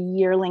as a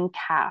yearling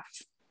calf.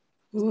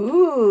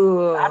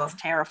 Ooh. That's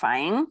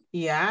terrifying.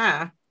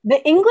 Yeah.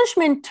 The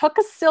Englishman took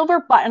a silver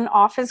button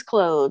off his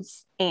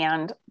clothes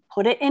and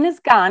put it in his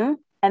gun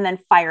and then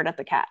fired at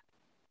the cat.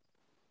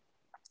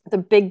 The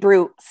big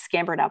brute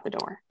scampered out the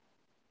door.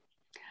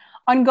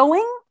 On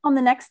going on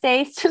the next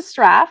day to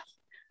Strath,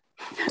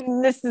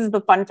 this is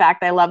the fun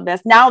fact. I love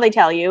this. Now they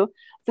tell you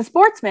the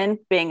sportsman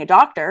being a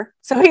doctor.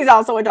 So he's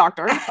also a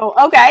doctor.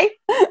 Oh, okay.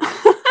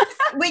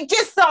 We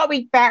just thought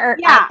we'd better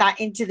add that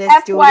into this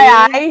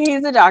FYI, story.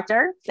 He's a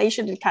doctor. They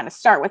should kind of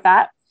start with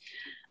that.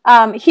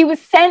 He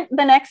was sent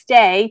the next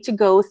day to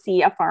go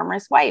see a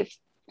farmer's wife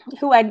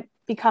who had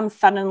become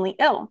suddenly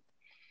ill.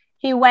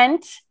 He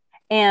went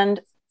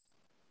and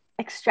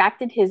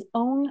extracted his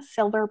own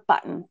silver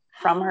button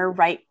from her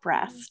right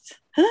breast.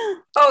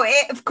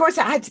 Of course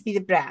it had to be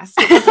the breast.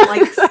 It wasn't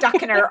like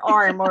stuck in her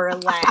arm or a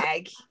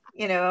leg.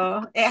 You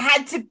know, it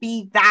had to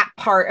be that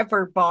part of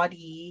her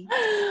body.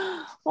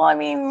 Well, I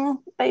mean,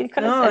 they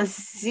could have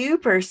said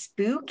super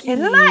spooky.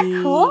 Isn't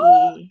that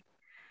cool?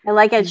 I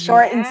like it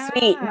short and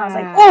sweet. And I was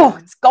like, oh,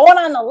 it's going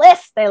on the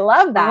list. They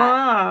love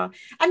that.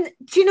 And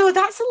do you know,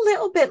 that's a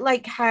little bit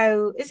like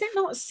how, is it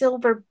not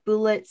silver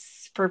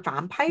bullets for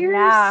vampires?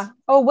 Yeah.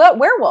 Oh, what?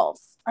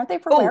 Werewolves. Aren't they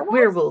for werewolves?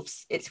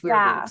 Werewolves. It's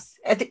werewolves.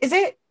 Yeah. Is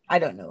it? I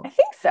don't know. I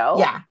think so.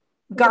 Yeah.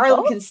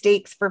 Garlic and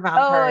steaks for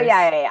vampires. Oh,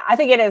 yeah. I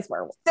think it is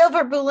werewolf.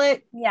 Silver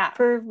bullet. Yeah.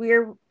 For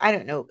I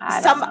don't know.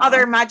 Some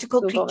other magical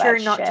Google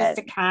creature, not just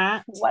a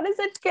cat. What does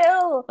it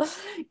kill?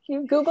 Can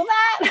you Google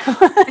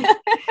that?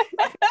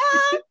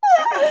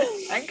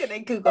 I'm going to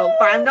Google,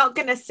 but I'm not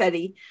going to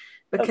study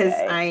because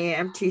I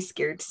am too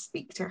scared to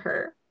speak to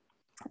her.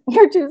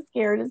 You're too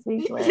scared to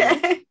speak to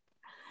her.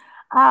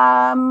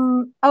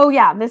 Oh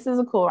yeah, this is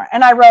a cool one.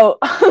 And I wrote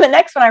the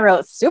next one. I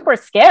wrote super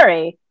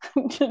scary.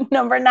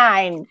 Number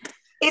 9.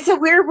 It's a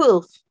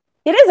werewolf.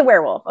 It is a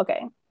werewolf.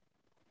 Okay.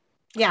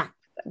 Yeah.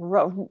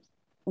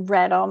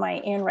 Read all my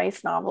Anne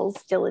Rice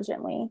novels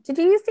diligently. Did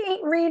you used to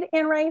read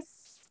Anne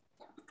Rice?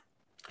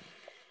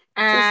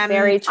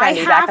 Very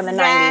trendy back in the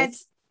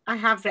 90s. I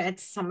have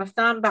read some of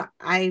them, but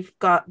I've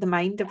got the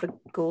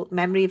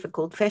memory of a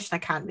goldfish, and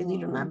I can't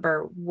really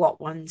remember what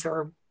ones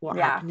or what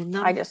happened in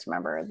them. I just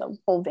remember the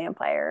whole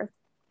vampire.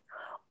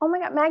 Oh my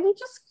God, Maggie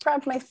just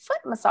grabbed my foot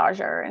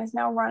massager and is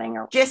now running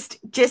around. Just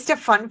a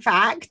fun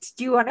fact.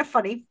 Do you want a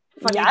funny,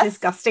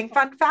 disgusting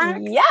fun fact?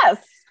 Yes.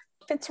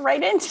 Fits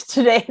right into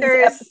today's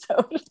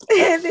episode.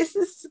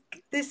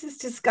 This is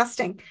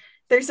disgusting.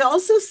 There's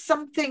also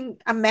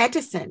a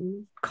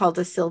medicine called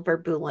a silver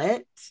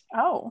bullet.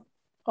 Oh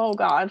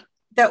God.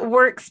 That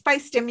works by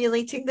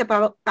stimulating the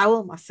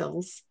bowel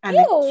muscles and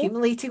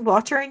accumulating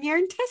water in your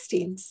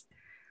intestines.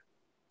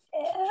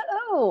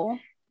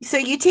 So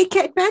you take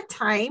it at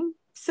bedtime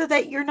so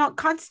that you're not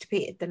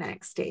constipated the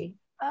next day.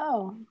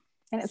 And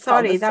it's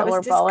that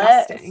was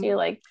disgusting.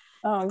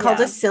 So called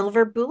a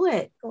silver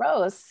bullet.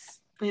 Gross.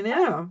 I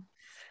know.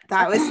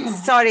 That was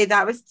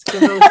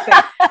gross.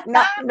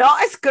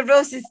 not as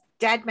gross as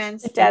dead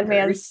man's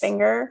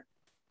finger.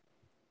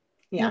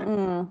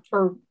 Yeah.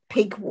 Or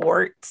pig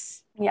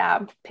warts.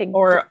 Yeah. Pig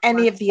or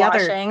any of the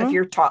other of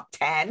your top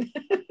 10.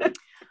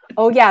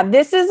 Oh yeah,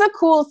 this is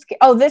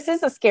this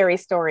is a scary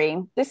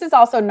story. This is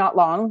also not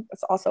long.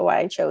 That's also why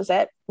I chose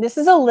it. This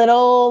is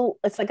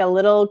it's like a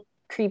little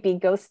creepy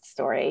ghost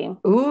story.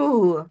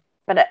 Ooh.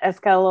 But it's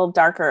got a little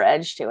darker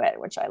edge to it,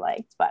 which I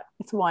liked. But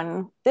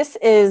this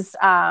is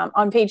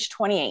on page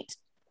 28.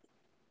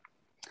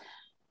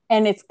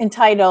 And it's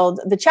entitled,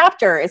 the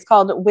chapter is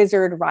called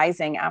Wizard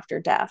Rising After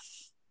Death.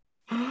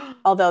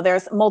 Although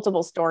there's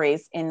multiple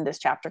stories in this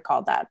chapter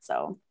called that.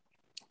 So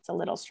it's a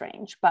little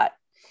strange, but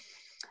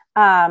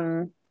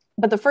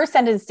the first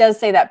sentence does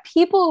say that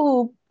people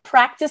who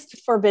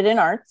practiced forbidden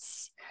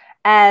arts,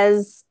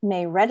 as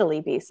may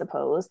readily be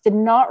supposed, did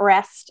not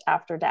rest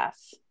after death.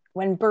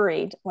 When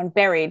buried,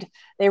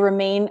 they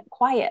remain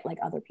quiet like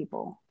other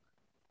people,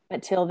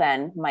 but till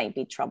then might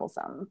be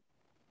troublesome.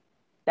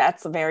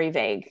 That's very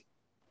vague,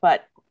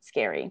 but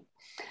scary.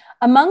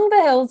 Among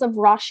the hills of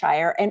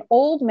Rossshire, an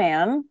old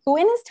man who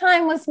in his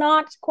time was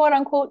not quote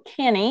unquote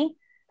canny,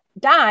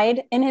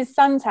 died in his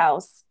son's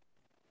house.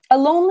 A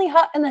lonely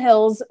hut in the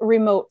hills,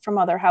 remote from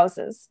other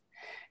houses.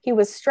 He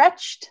was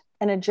stretched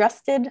and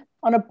adjusted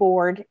on a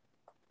board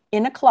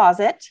in a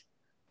closet,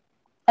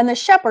 and the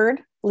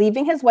shepherd,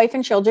 leaving his wife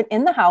and children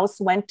in the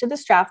house, went to the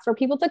strath for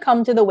people to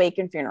come to the wake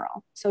and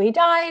funeral. So he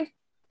died,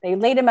 they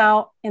laid him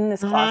out in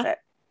this closet,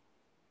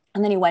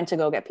 and then he went to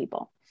go get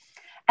people.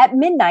 At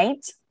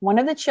midnight, one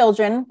of the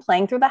children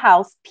playing through the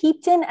house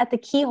peeped in at the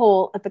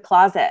keyhole at the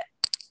closet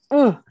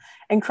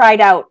and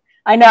cried out,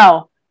 I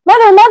know,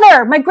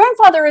 Mother, my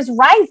grandfather is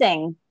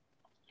rising.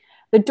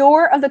 The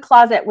door of the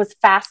closet was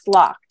fast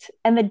locked,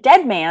 and the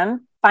dead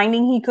man,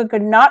 finding he could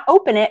not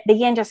open it,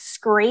 began to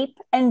scrape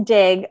and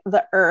dig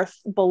the earth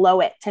below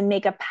it to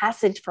make a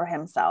passage for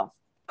himself.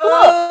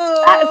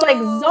 Oh, that is like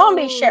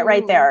zombie shit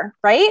right there,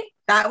 right?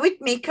 That would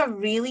make a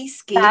really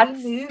scary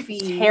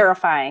movie.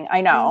 Terrifying,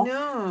 I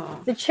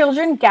know. The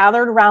children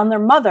gathered around their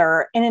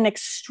mother in an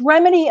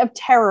extremity of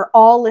terror.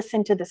 All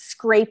listened to the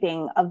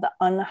scraping of the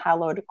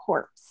unhallowed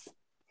corpse.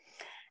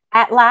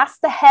 At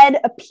last, the head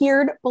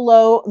appeared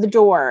below the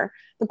door.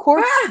 The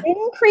corpse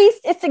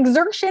increased its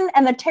exertion,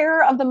 and the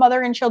terror of the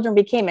mother and children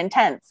became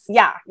intense.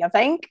 Yeah, you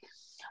think?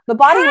 The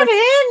body was...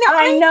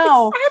 I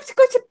know. I have to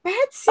go to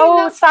bed soon.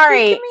 Oh,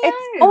 sorry.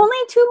 It's only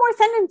 2 more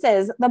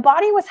sentences. The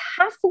body was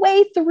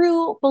halfway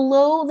through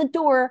below the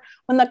door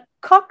when the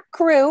cock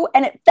crew,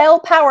 and it fell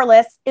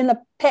powerless in the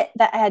pit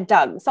that had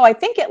dug. So I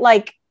think it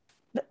like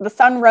the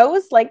sun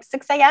rose like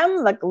 6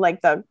 a.m.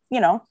 like the,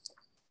 you know,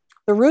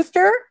 the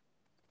rooster.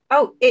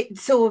 Oh,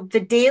 so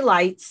the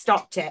daylight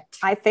stopped it.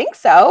 I think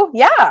so.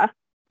 Yeah.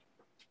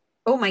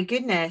 Oh my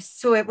goodness.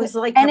 So it was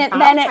like and a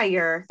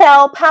vampire. Then it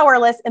fell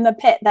powerless in the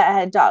pit that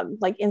had dug,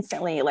 like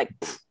instantly, like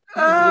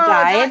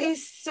died. That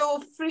is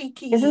so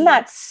freaky. Isn't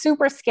that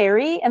super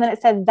scary? And then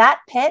it said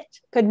that pit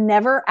could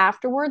never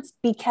afterwards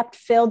be kept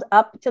filled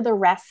up to the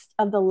rest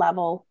of the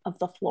level of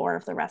the floor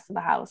of the rest of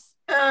the house.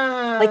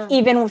 Like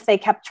even if they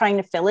kept trying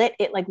to fill it,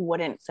 it like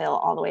wouldn't fill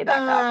all the way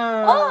back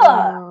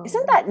up.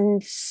 Isn't that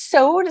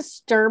so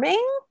disturbing?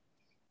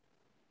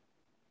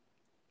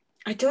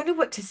 I don't know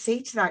what to say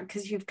to that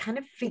because you've kind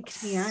of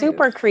freaked me out.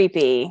 Super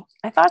creepy.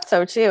 I thought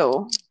so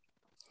too.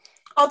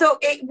 Although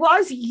it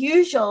was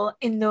usual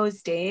in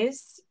those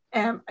days,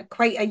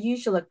 quite a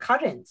usual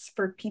occurrence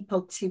for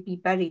people to be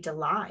buried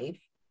alive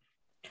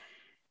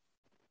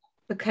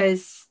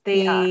because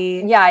they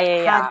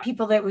had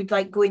people that would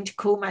like go into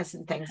comas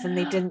and things, and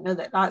they didn't know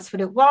that that's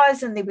what it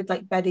was, and they would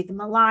like bury them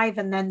alive,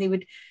 and then they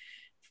would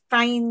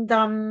find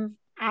them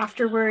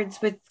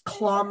afterwards with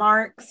claw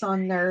marks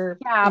on their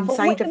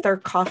inside of their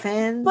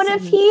coffins. But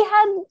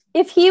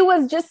if he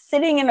was just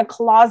sitting in a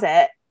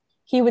closet,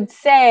 he would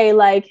say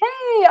like,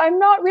 "Hey, I'm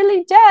not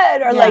really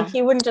dead," or like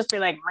he wouldn't just be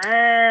like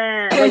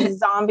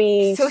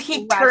zombie. So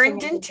he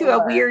turned into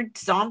a weird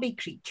zombie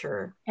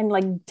creature and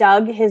like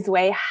dug his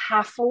way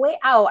halfway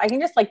out. I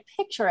can just like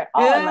picture it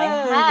all in my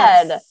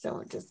head. That's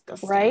so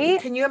disgusting, right?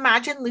 Can you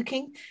imagine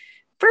looking?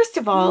 First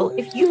of all,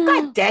 if you've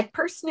got a dead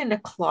person in a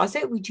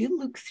closet, would you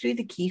look through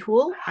the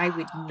keyhole? I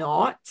would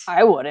not.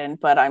 I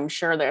wouldn't, but I'm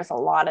sure there's a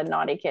lot of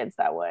naughty kids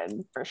that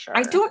would, for sure.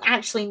 I don't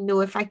actually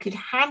know if I could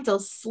handle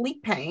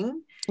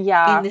sleeping in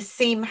the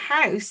same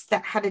house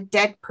that had a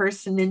dead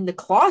person in the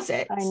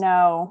closet. I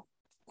know.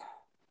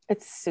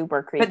 It's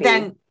super creepy. But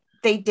then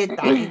they did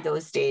that in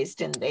those days,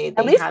 didn't they?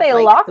 At least they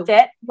locked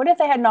it. What if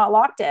they had not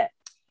locked it?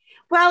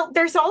 Well,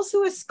 there's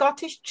also a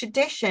Scottish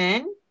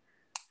tradition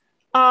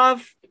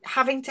of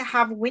having to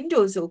have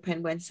windows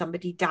open when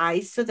somebody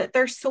dies so that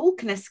their soul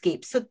can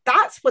escape. So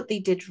that's what they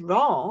did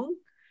wrong.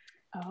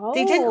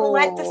 They didn't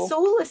let the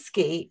soul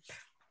escape.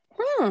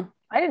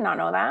 I did not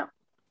know that.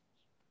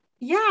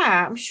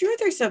 Yeah, I'm sure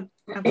there's I'm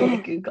going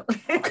to Google.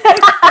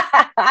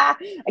 I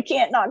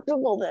can't not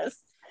Google this.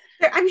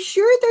 I'm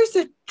sure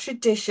there's a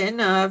tradition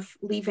of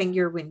leaving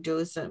your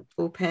windows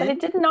open. But it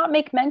did not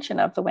make mention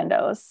of the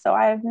windows, so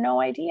I have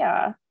no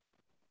idea.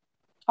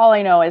 All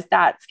I know is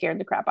that scared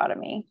the crap out of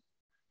me.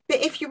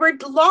 But if you were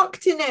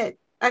locked in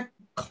a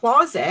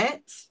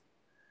closet,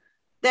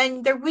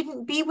 then there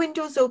wouldn't be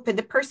windows open.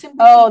 The person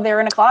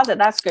they're in a closet.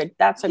 That's good.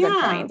 That's a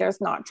good point.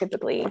 There's not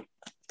typically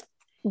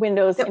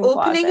windows in closets.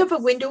 The opening of a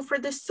window for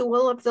the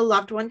soul of the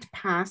loved one to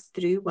pass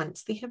through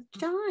once they have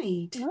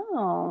died.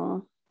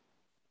 Oh.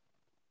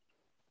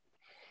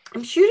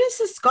 I'm sure it's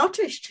a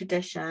Scottish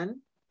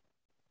tradition.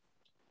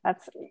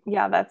 That's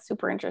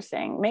super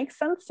interesting. Makes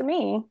sense to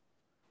me.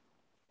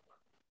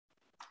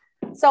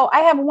 So I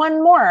have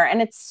one more,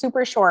 and it's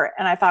super short,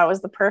 and I thought it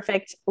was the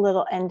perfect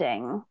little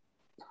ending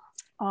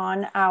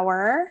on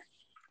our...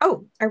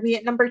 Oh, are we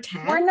at number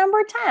 10? We're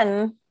number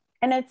 10,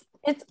 and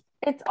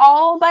it's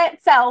all by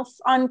itself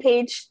on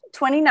page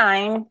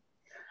 29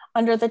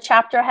 under the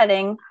chapter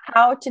heading,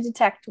 How to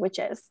Detect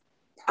Witches.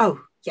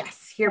 Oh,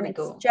 yes. Here we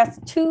go.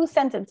 Just 2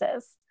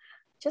 sentences.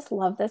 Just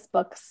love this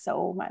book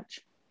so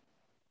much.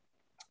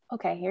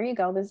 Okay, here you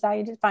go. This is how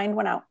you find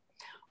one out.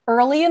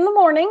 Early in the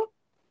morning,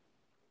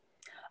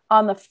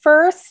 on the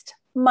first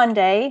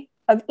Monday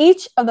of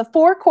each of the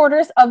 4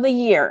 quarters of the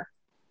year.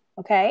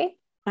 Okay?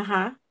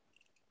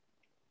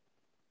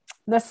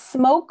 The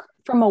smoke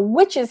from a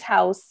witch's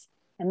house,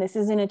 and this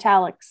is in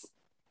italics,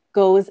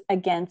 goes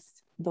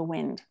against the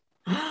wind.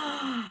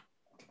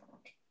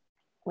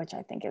 Which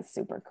I think is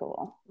super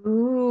cool.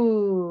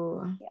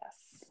 Ooh.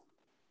 Yes.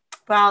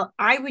 Well,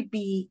 I would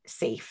be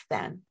safe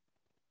then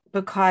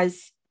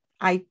because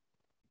I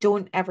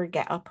don't ever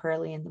get up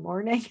early in the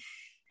morning.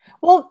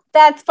 Well,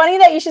 that's funny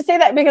that you should say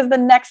that because the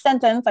next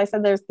sentence, I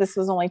said this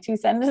was only 2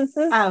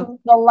 sentences. Oh.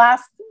 The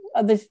last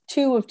of the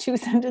 2 of 2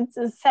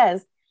 sentences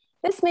says,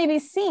 this may be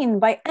seen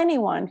by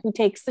anyone who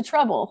takes the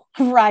trouble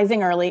of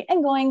rising early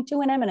and going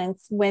to an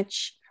eminence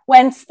whence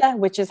the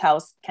witch's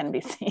house can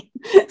be seen.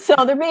 So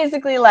they're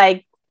basically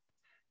like,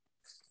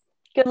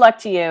 good luck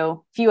to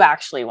you if you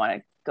actually want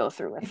to go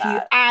through with that.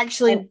 You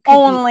actually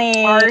only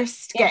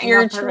get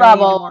your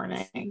trouble.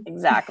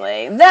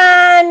 Exactly.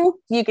 Then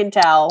you can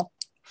tell.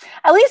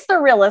 At least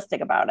they're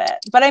realistic about it.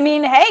 But I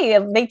mean, hey,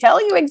 if they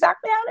tell you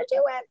exactly how to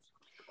do it.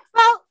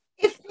 Well,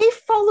 if they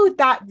followed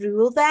that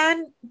rule,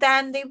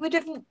 then they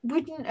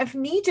wouldn't have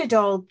needed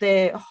all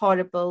the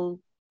horrible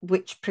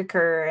Witch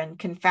Pricker and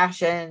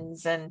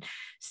Confessions and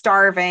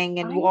Starving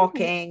and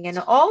Walking and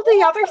all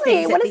the other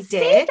things that they did.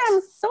 Saved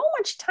them so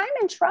much time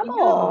and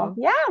trouble.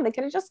 Yeah, they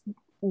could have just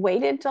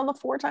waited till the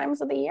 4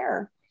 times of the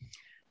year.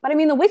 But I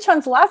mean, the witch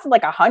hunts lasted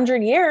like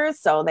 100 years,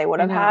 so they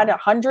would have had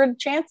 100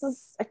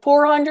 chances,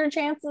 400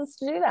 chances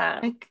to do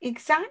that.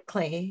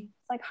 Exactly.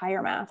 Like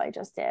higher math I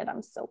just did.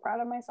 I'm so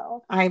proud of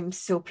myself. I'm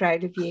so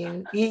proud of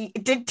you.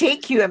 It did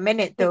take you a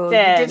minute though. You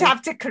did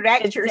have to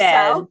correct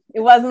yourself.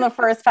 It wasn't the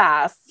first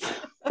pass.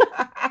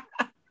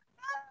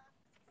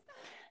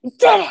 You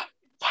did it.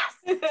 Yes.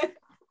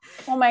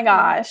 Oh my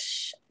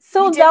gosh.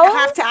 So you didn't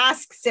have to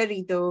ask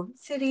Siri though.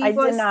 Siri I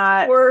was did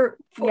not. 400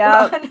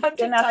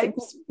 didn't have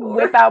times to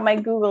whip out my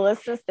Google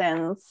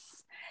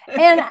Assistants.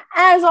 And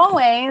as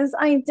always,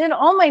 I did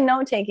all my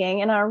note taking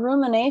in our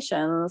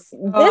ruminations.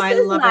 This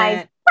is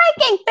my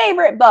freaking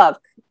favorite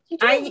book.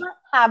 I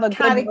have a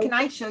good book. Can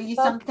I show you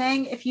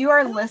something? If you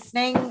are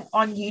listening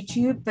on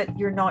YouTube, but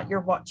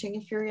you're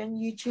watching if you're in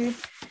YouTube,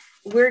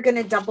 we're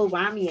gonna double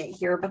whammy it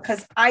here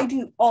because I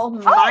do all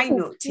my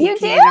note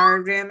taking in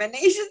our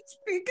ruminations.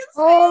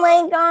 Oh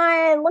my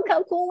god, look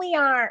how cool we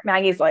are.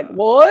 Maggie's like,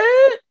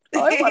 what?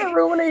 I want a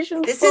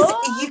rumination book.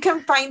 You can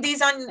find these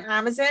on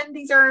Amazon.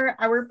 These are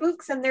our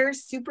books and they're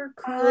super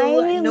cool.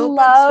 I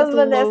love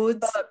with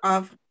loads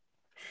of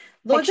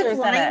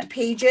lined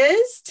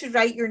pages to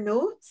write your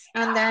notes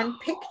and then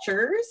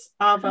pictures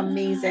of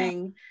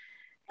amazing.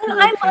 And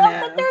I love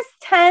that there's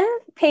 10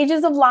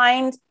 pages of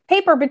lined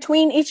paper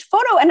between each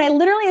photo. And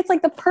it's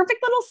like the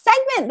perfect little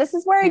segment. This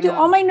is where I do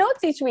all my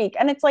notes each week.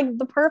 And it's like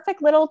the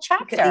perfect little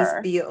chapter. Look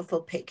at these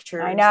beautiful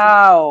pictures. I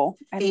know.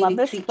 I love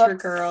this book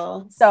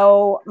girl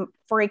so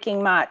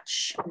freaking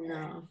much.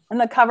 No.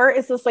 And the cover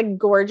is this like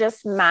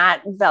gorgeous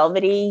matte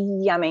velvety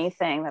yummy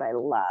thing that I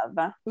love.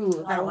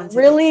 Ooh, that one's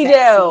really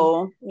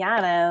do.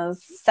 Yeah, it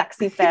is.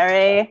 Sexy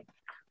fairy.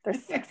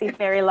 There's sexy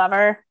fairy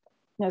lover.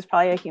 There's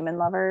probably a human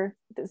lover.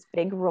 This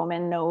big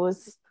Roman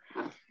nose.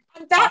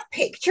 And that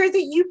picture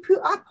that you put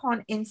up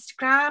on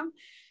Instagram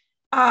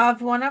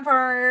of one of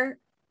our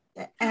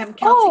Celtic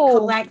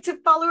Collective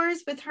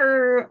followers with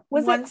her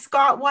one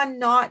Scott, one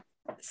not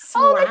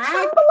swag. The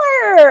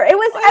Tumblr. It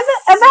was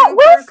Yvette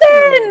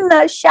Wilson.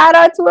 Cool. Shout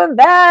out to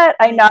Yvette.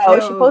 I know.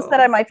 She posted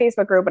that in my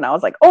Facebook group and I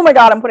was like, oh my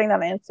God, I'm putting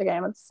that on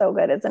Instagram. It's so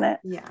good, isn't it?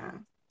 Yeah.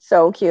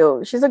 So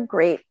cute. She's a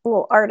great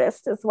little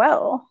artist as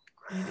well.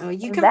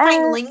 You can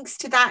find links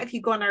to that if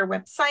you go on our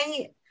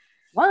website.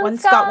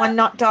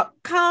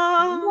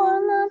 OneScott1Not.com.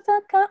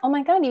 Oh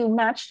my God, you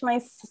matched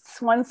my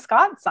One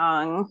Scott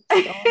song.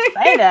 So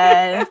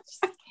excited.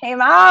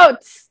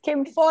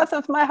 Came forth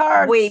of my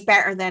heart. Way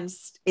better than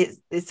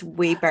it's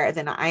way better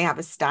than I Have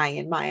a Sty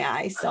in My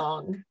Eye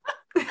song.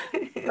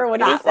 Or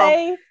what do you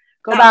say?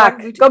 Go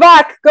back. Sty.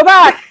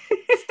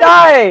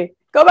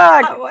 Go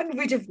back. That one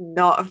would have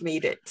not have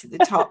made it to the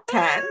top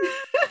 10.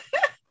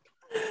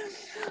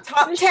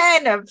 Top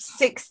 10 of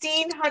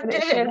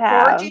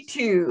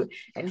 1642.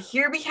 And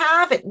here we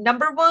have at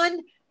number 1,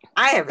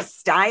 I Have a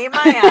Sty in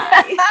My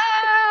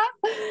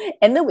Eye.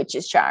 And The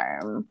Witch's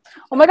Charm.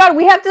 Oh my God,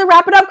 we have to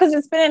wrap it up because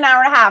it's been an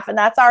hour and a half and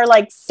that's our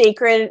like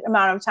sacred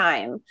amount of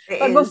time.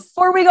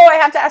 Before we go, I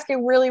have to ask you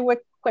a really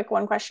quick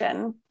one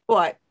question.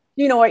 What?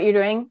 Do you know what you're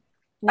doing?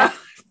 No.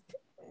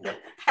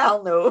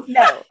 Hell no.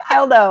 No,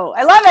 hell no.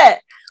 I love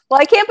it.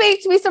 Well, I can't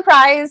wait to be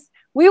surprised.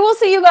 We will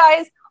see you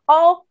guys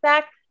all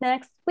back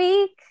next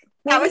week.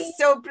 That was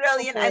so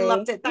brilliant. I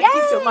loved it. Thank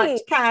you so much,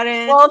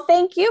 Karen. Well,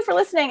 thank you for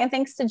listening. And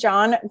thanks to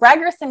John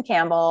Gregerson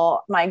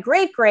Campbell, my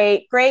great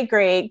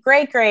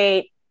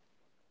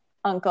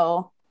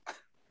uncle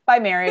by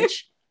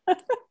marriage.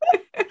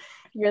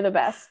 You're the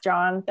best,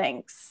 John.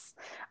 Thanks.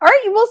 All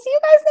right. We'll see you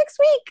guys next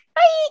week.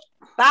 Bye.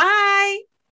 Bye.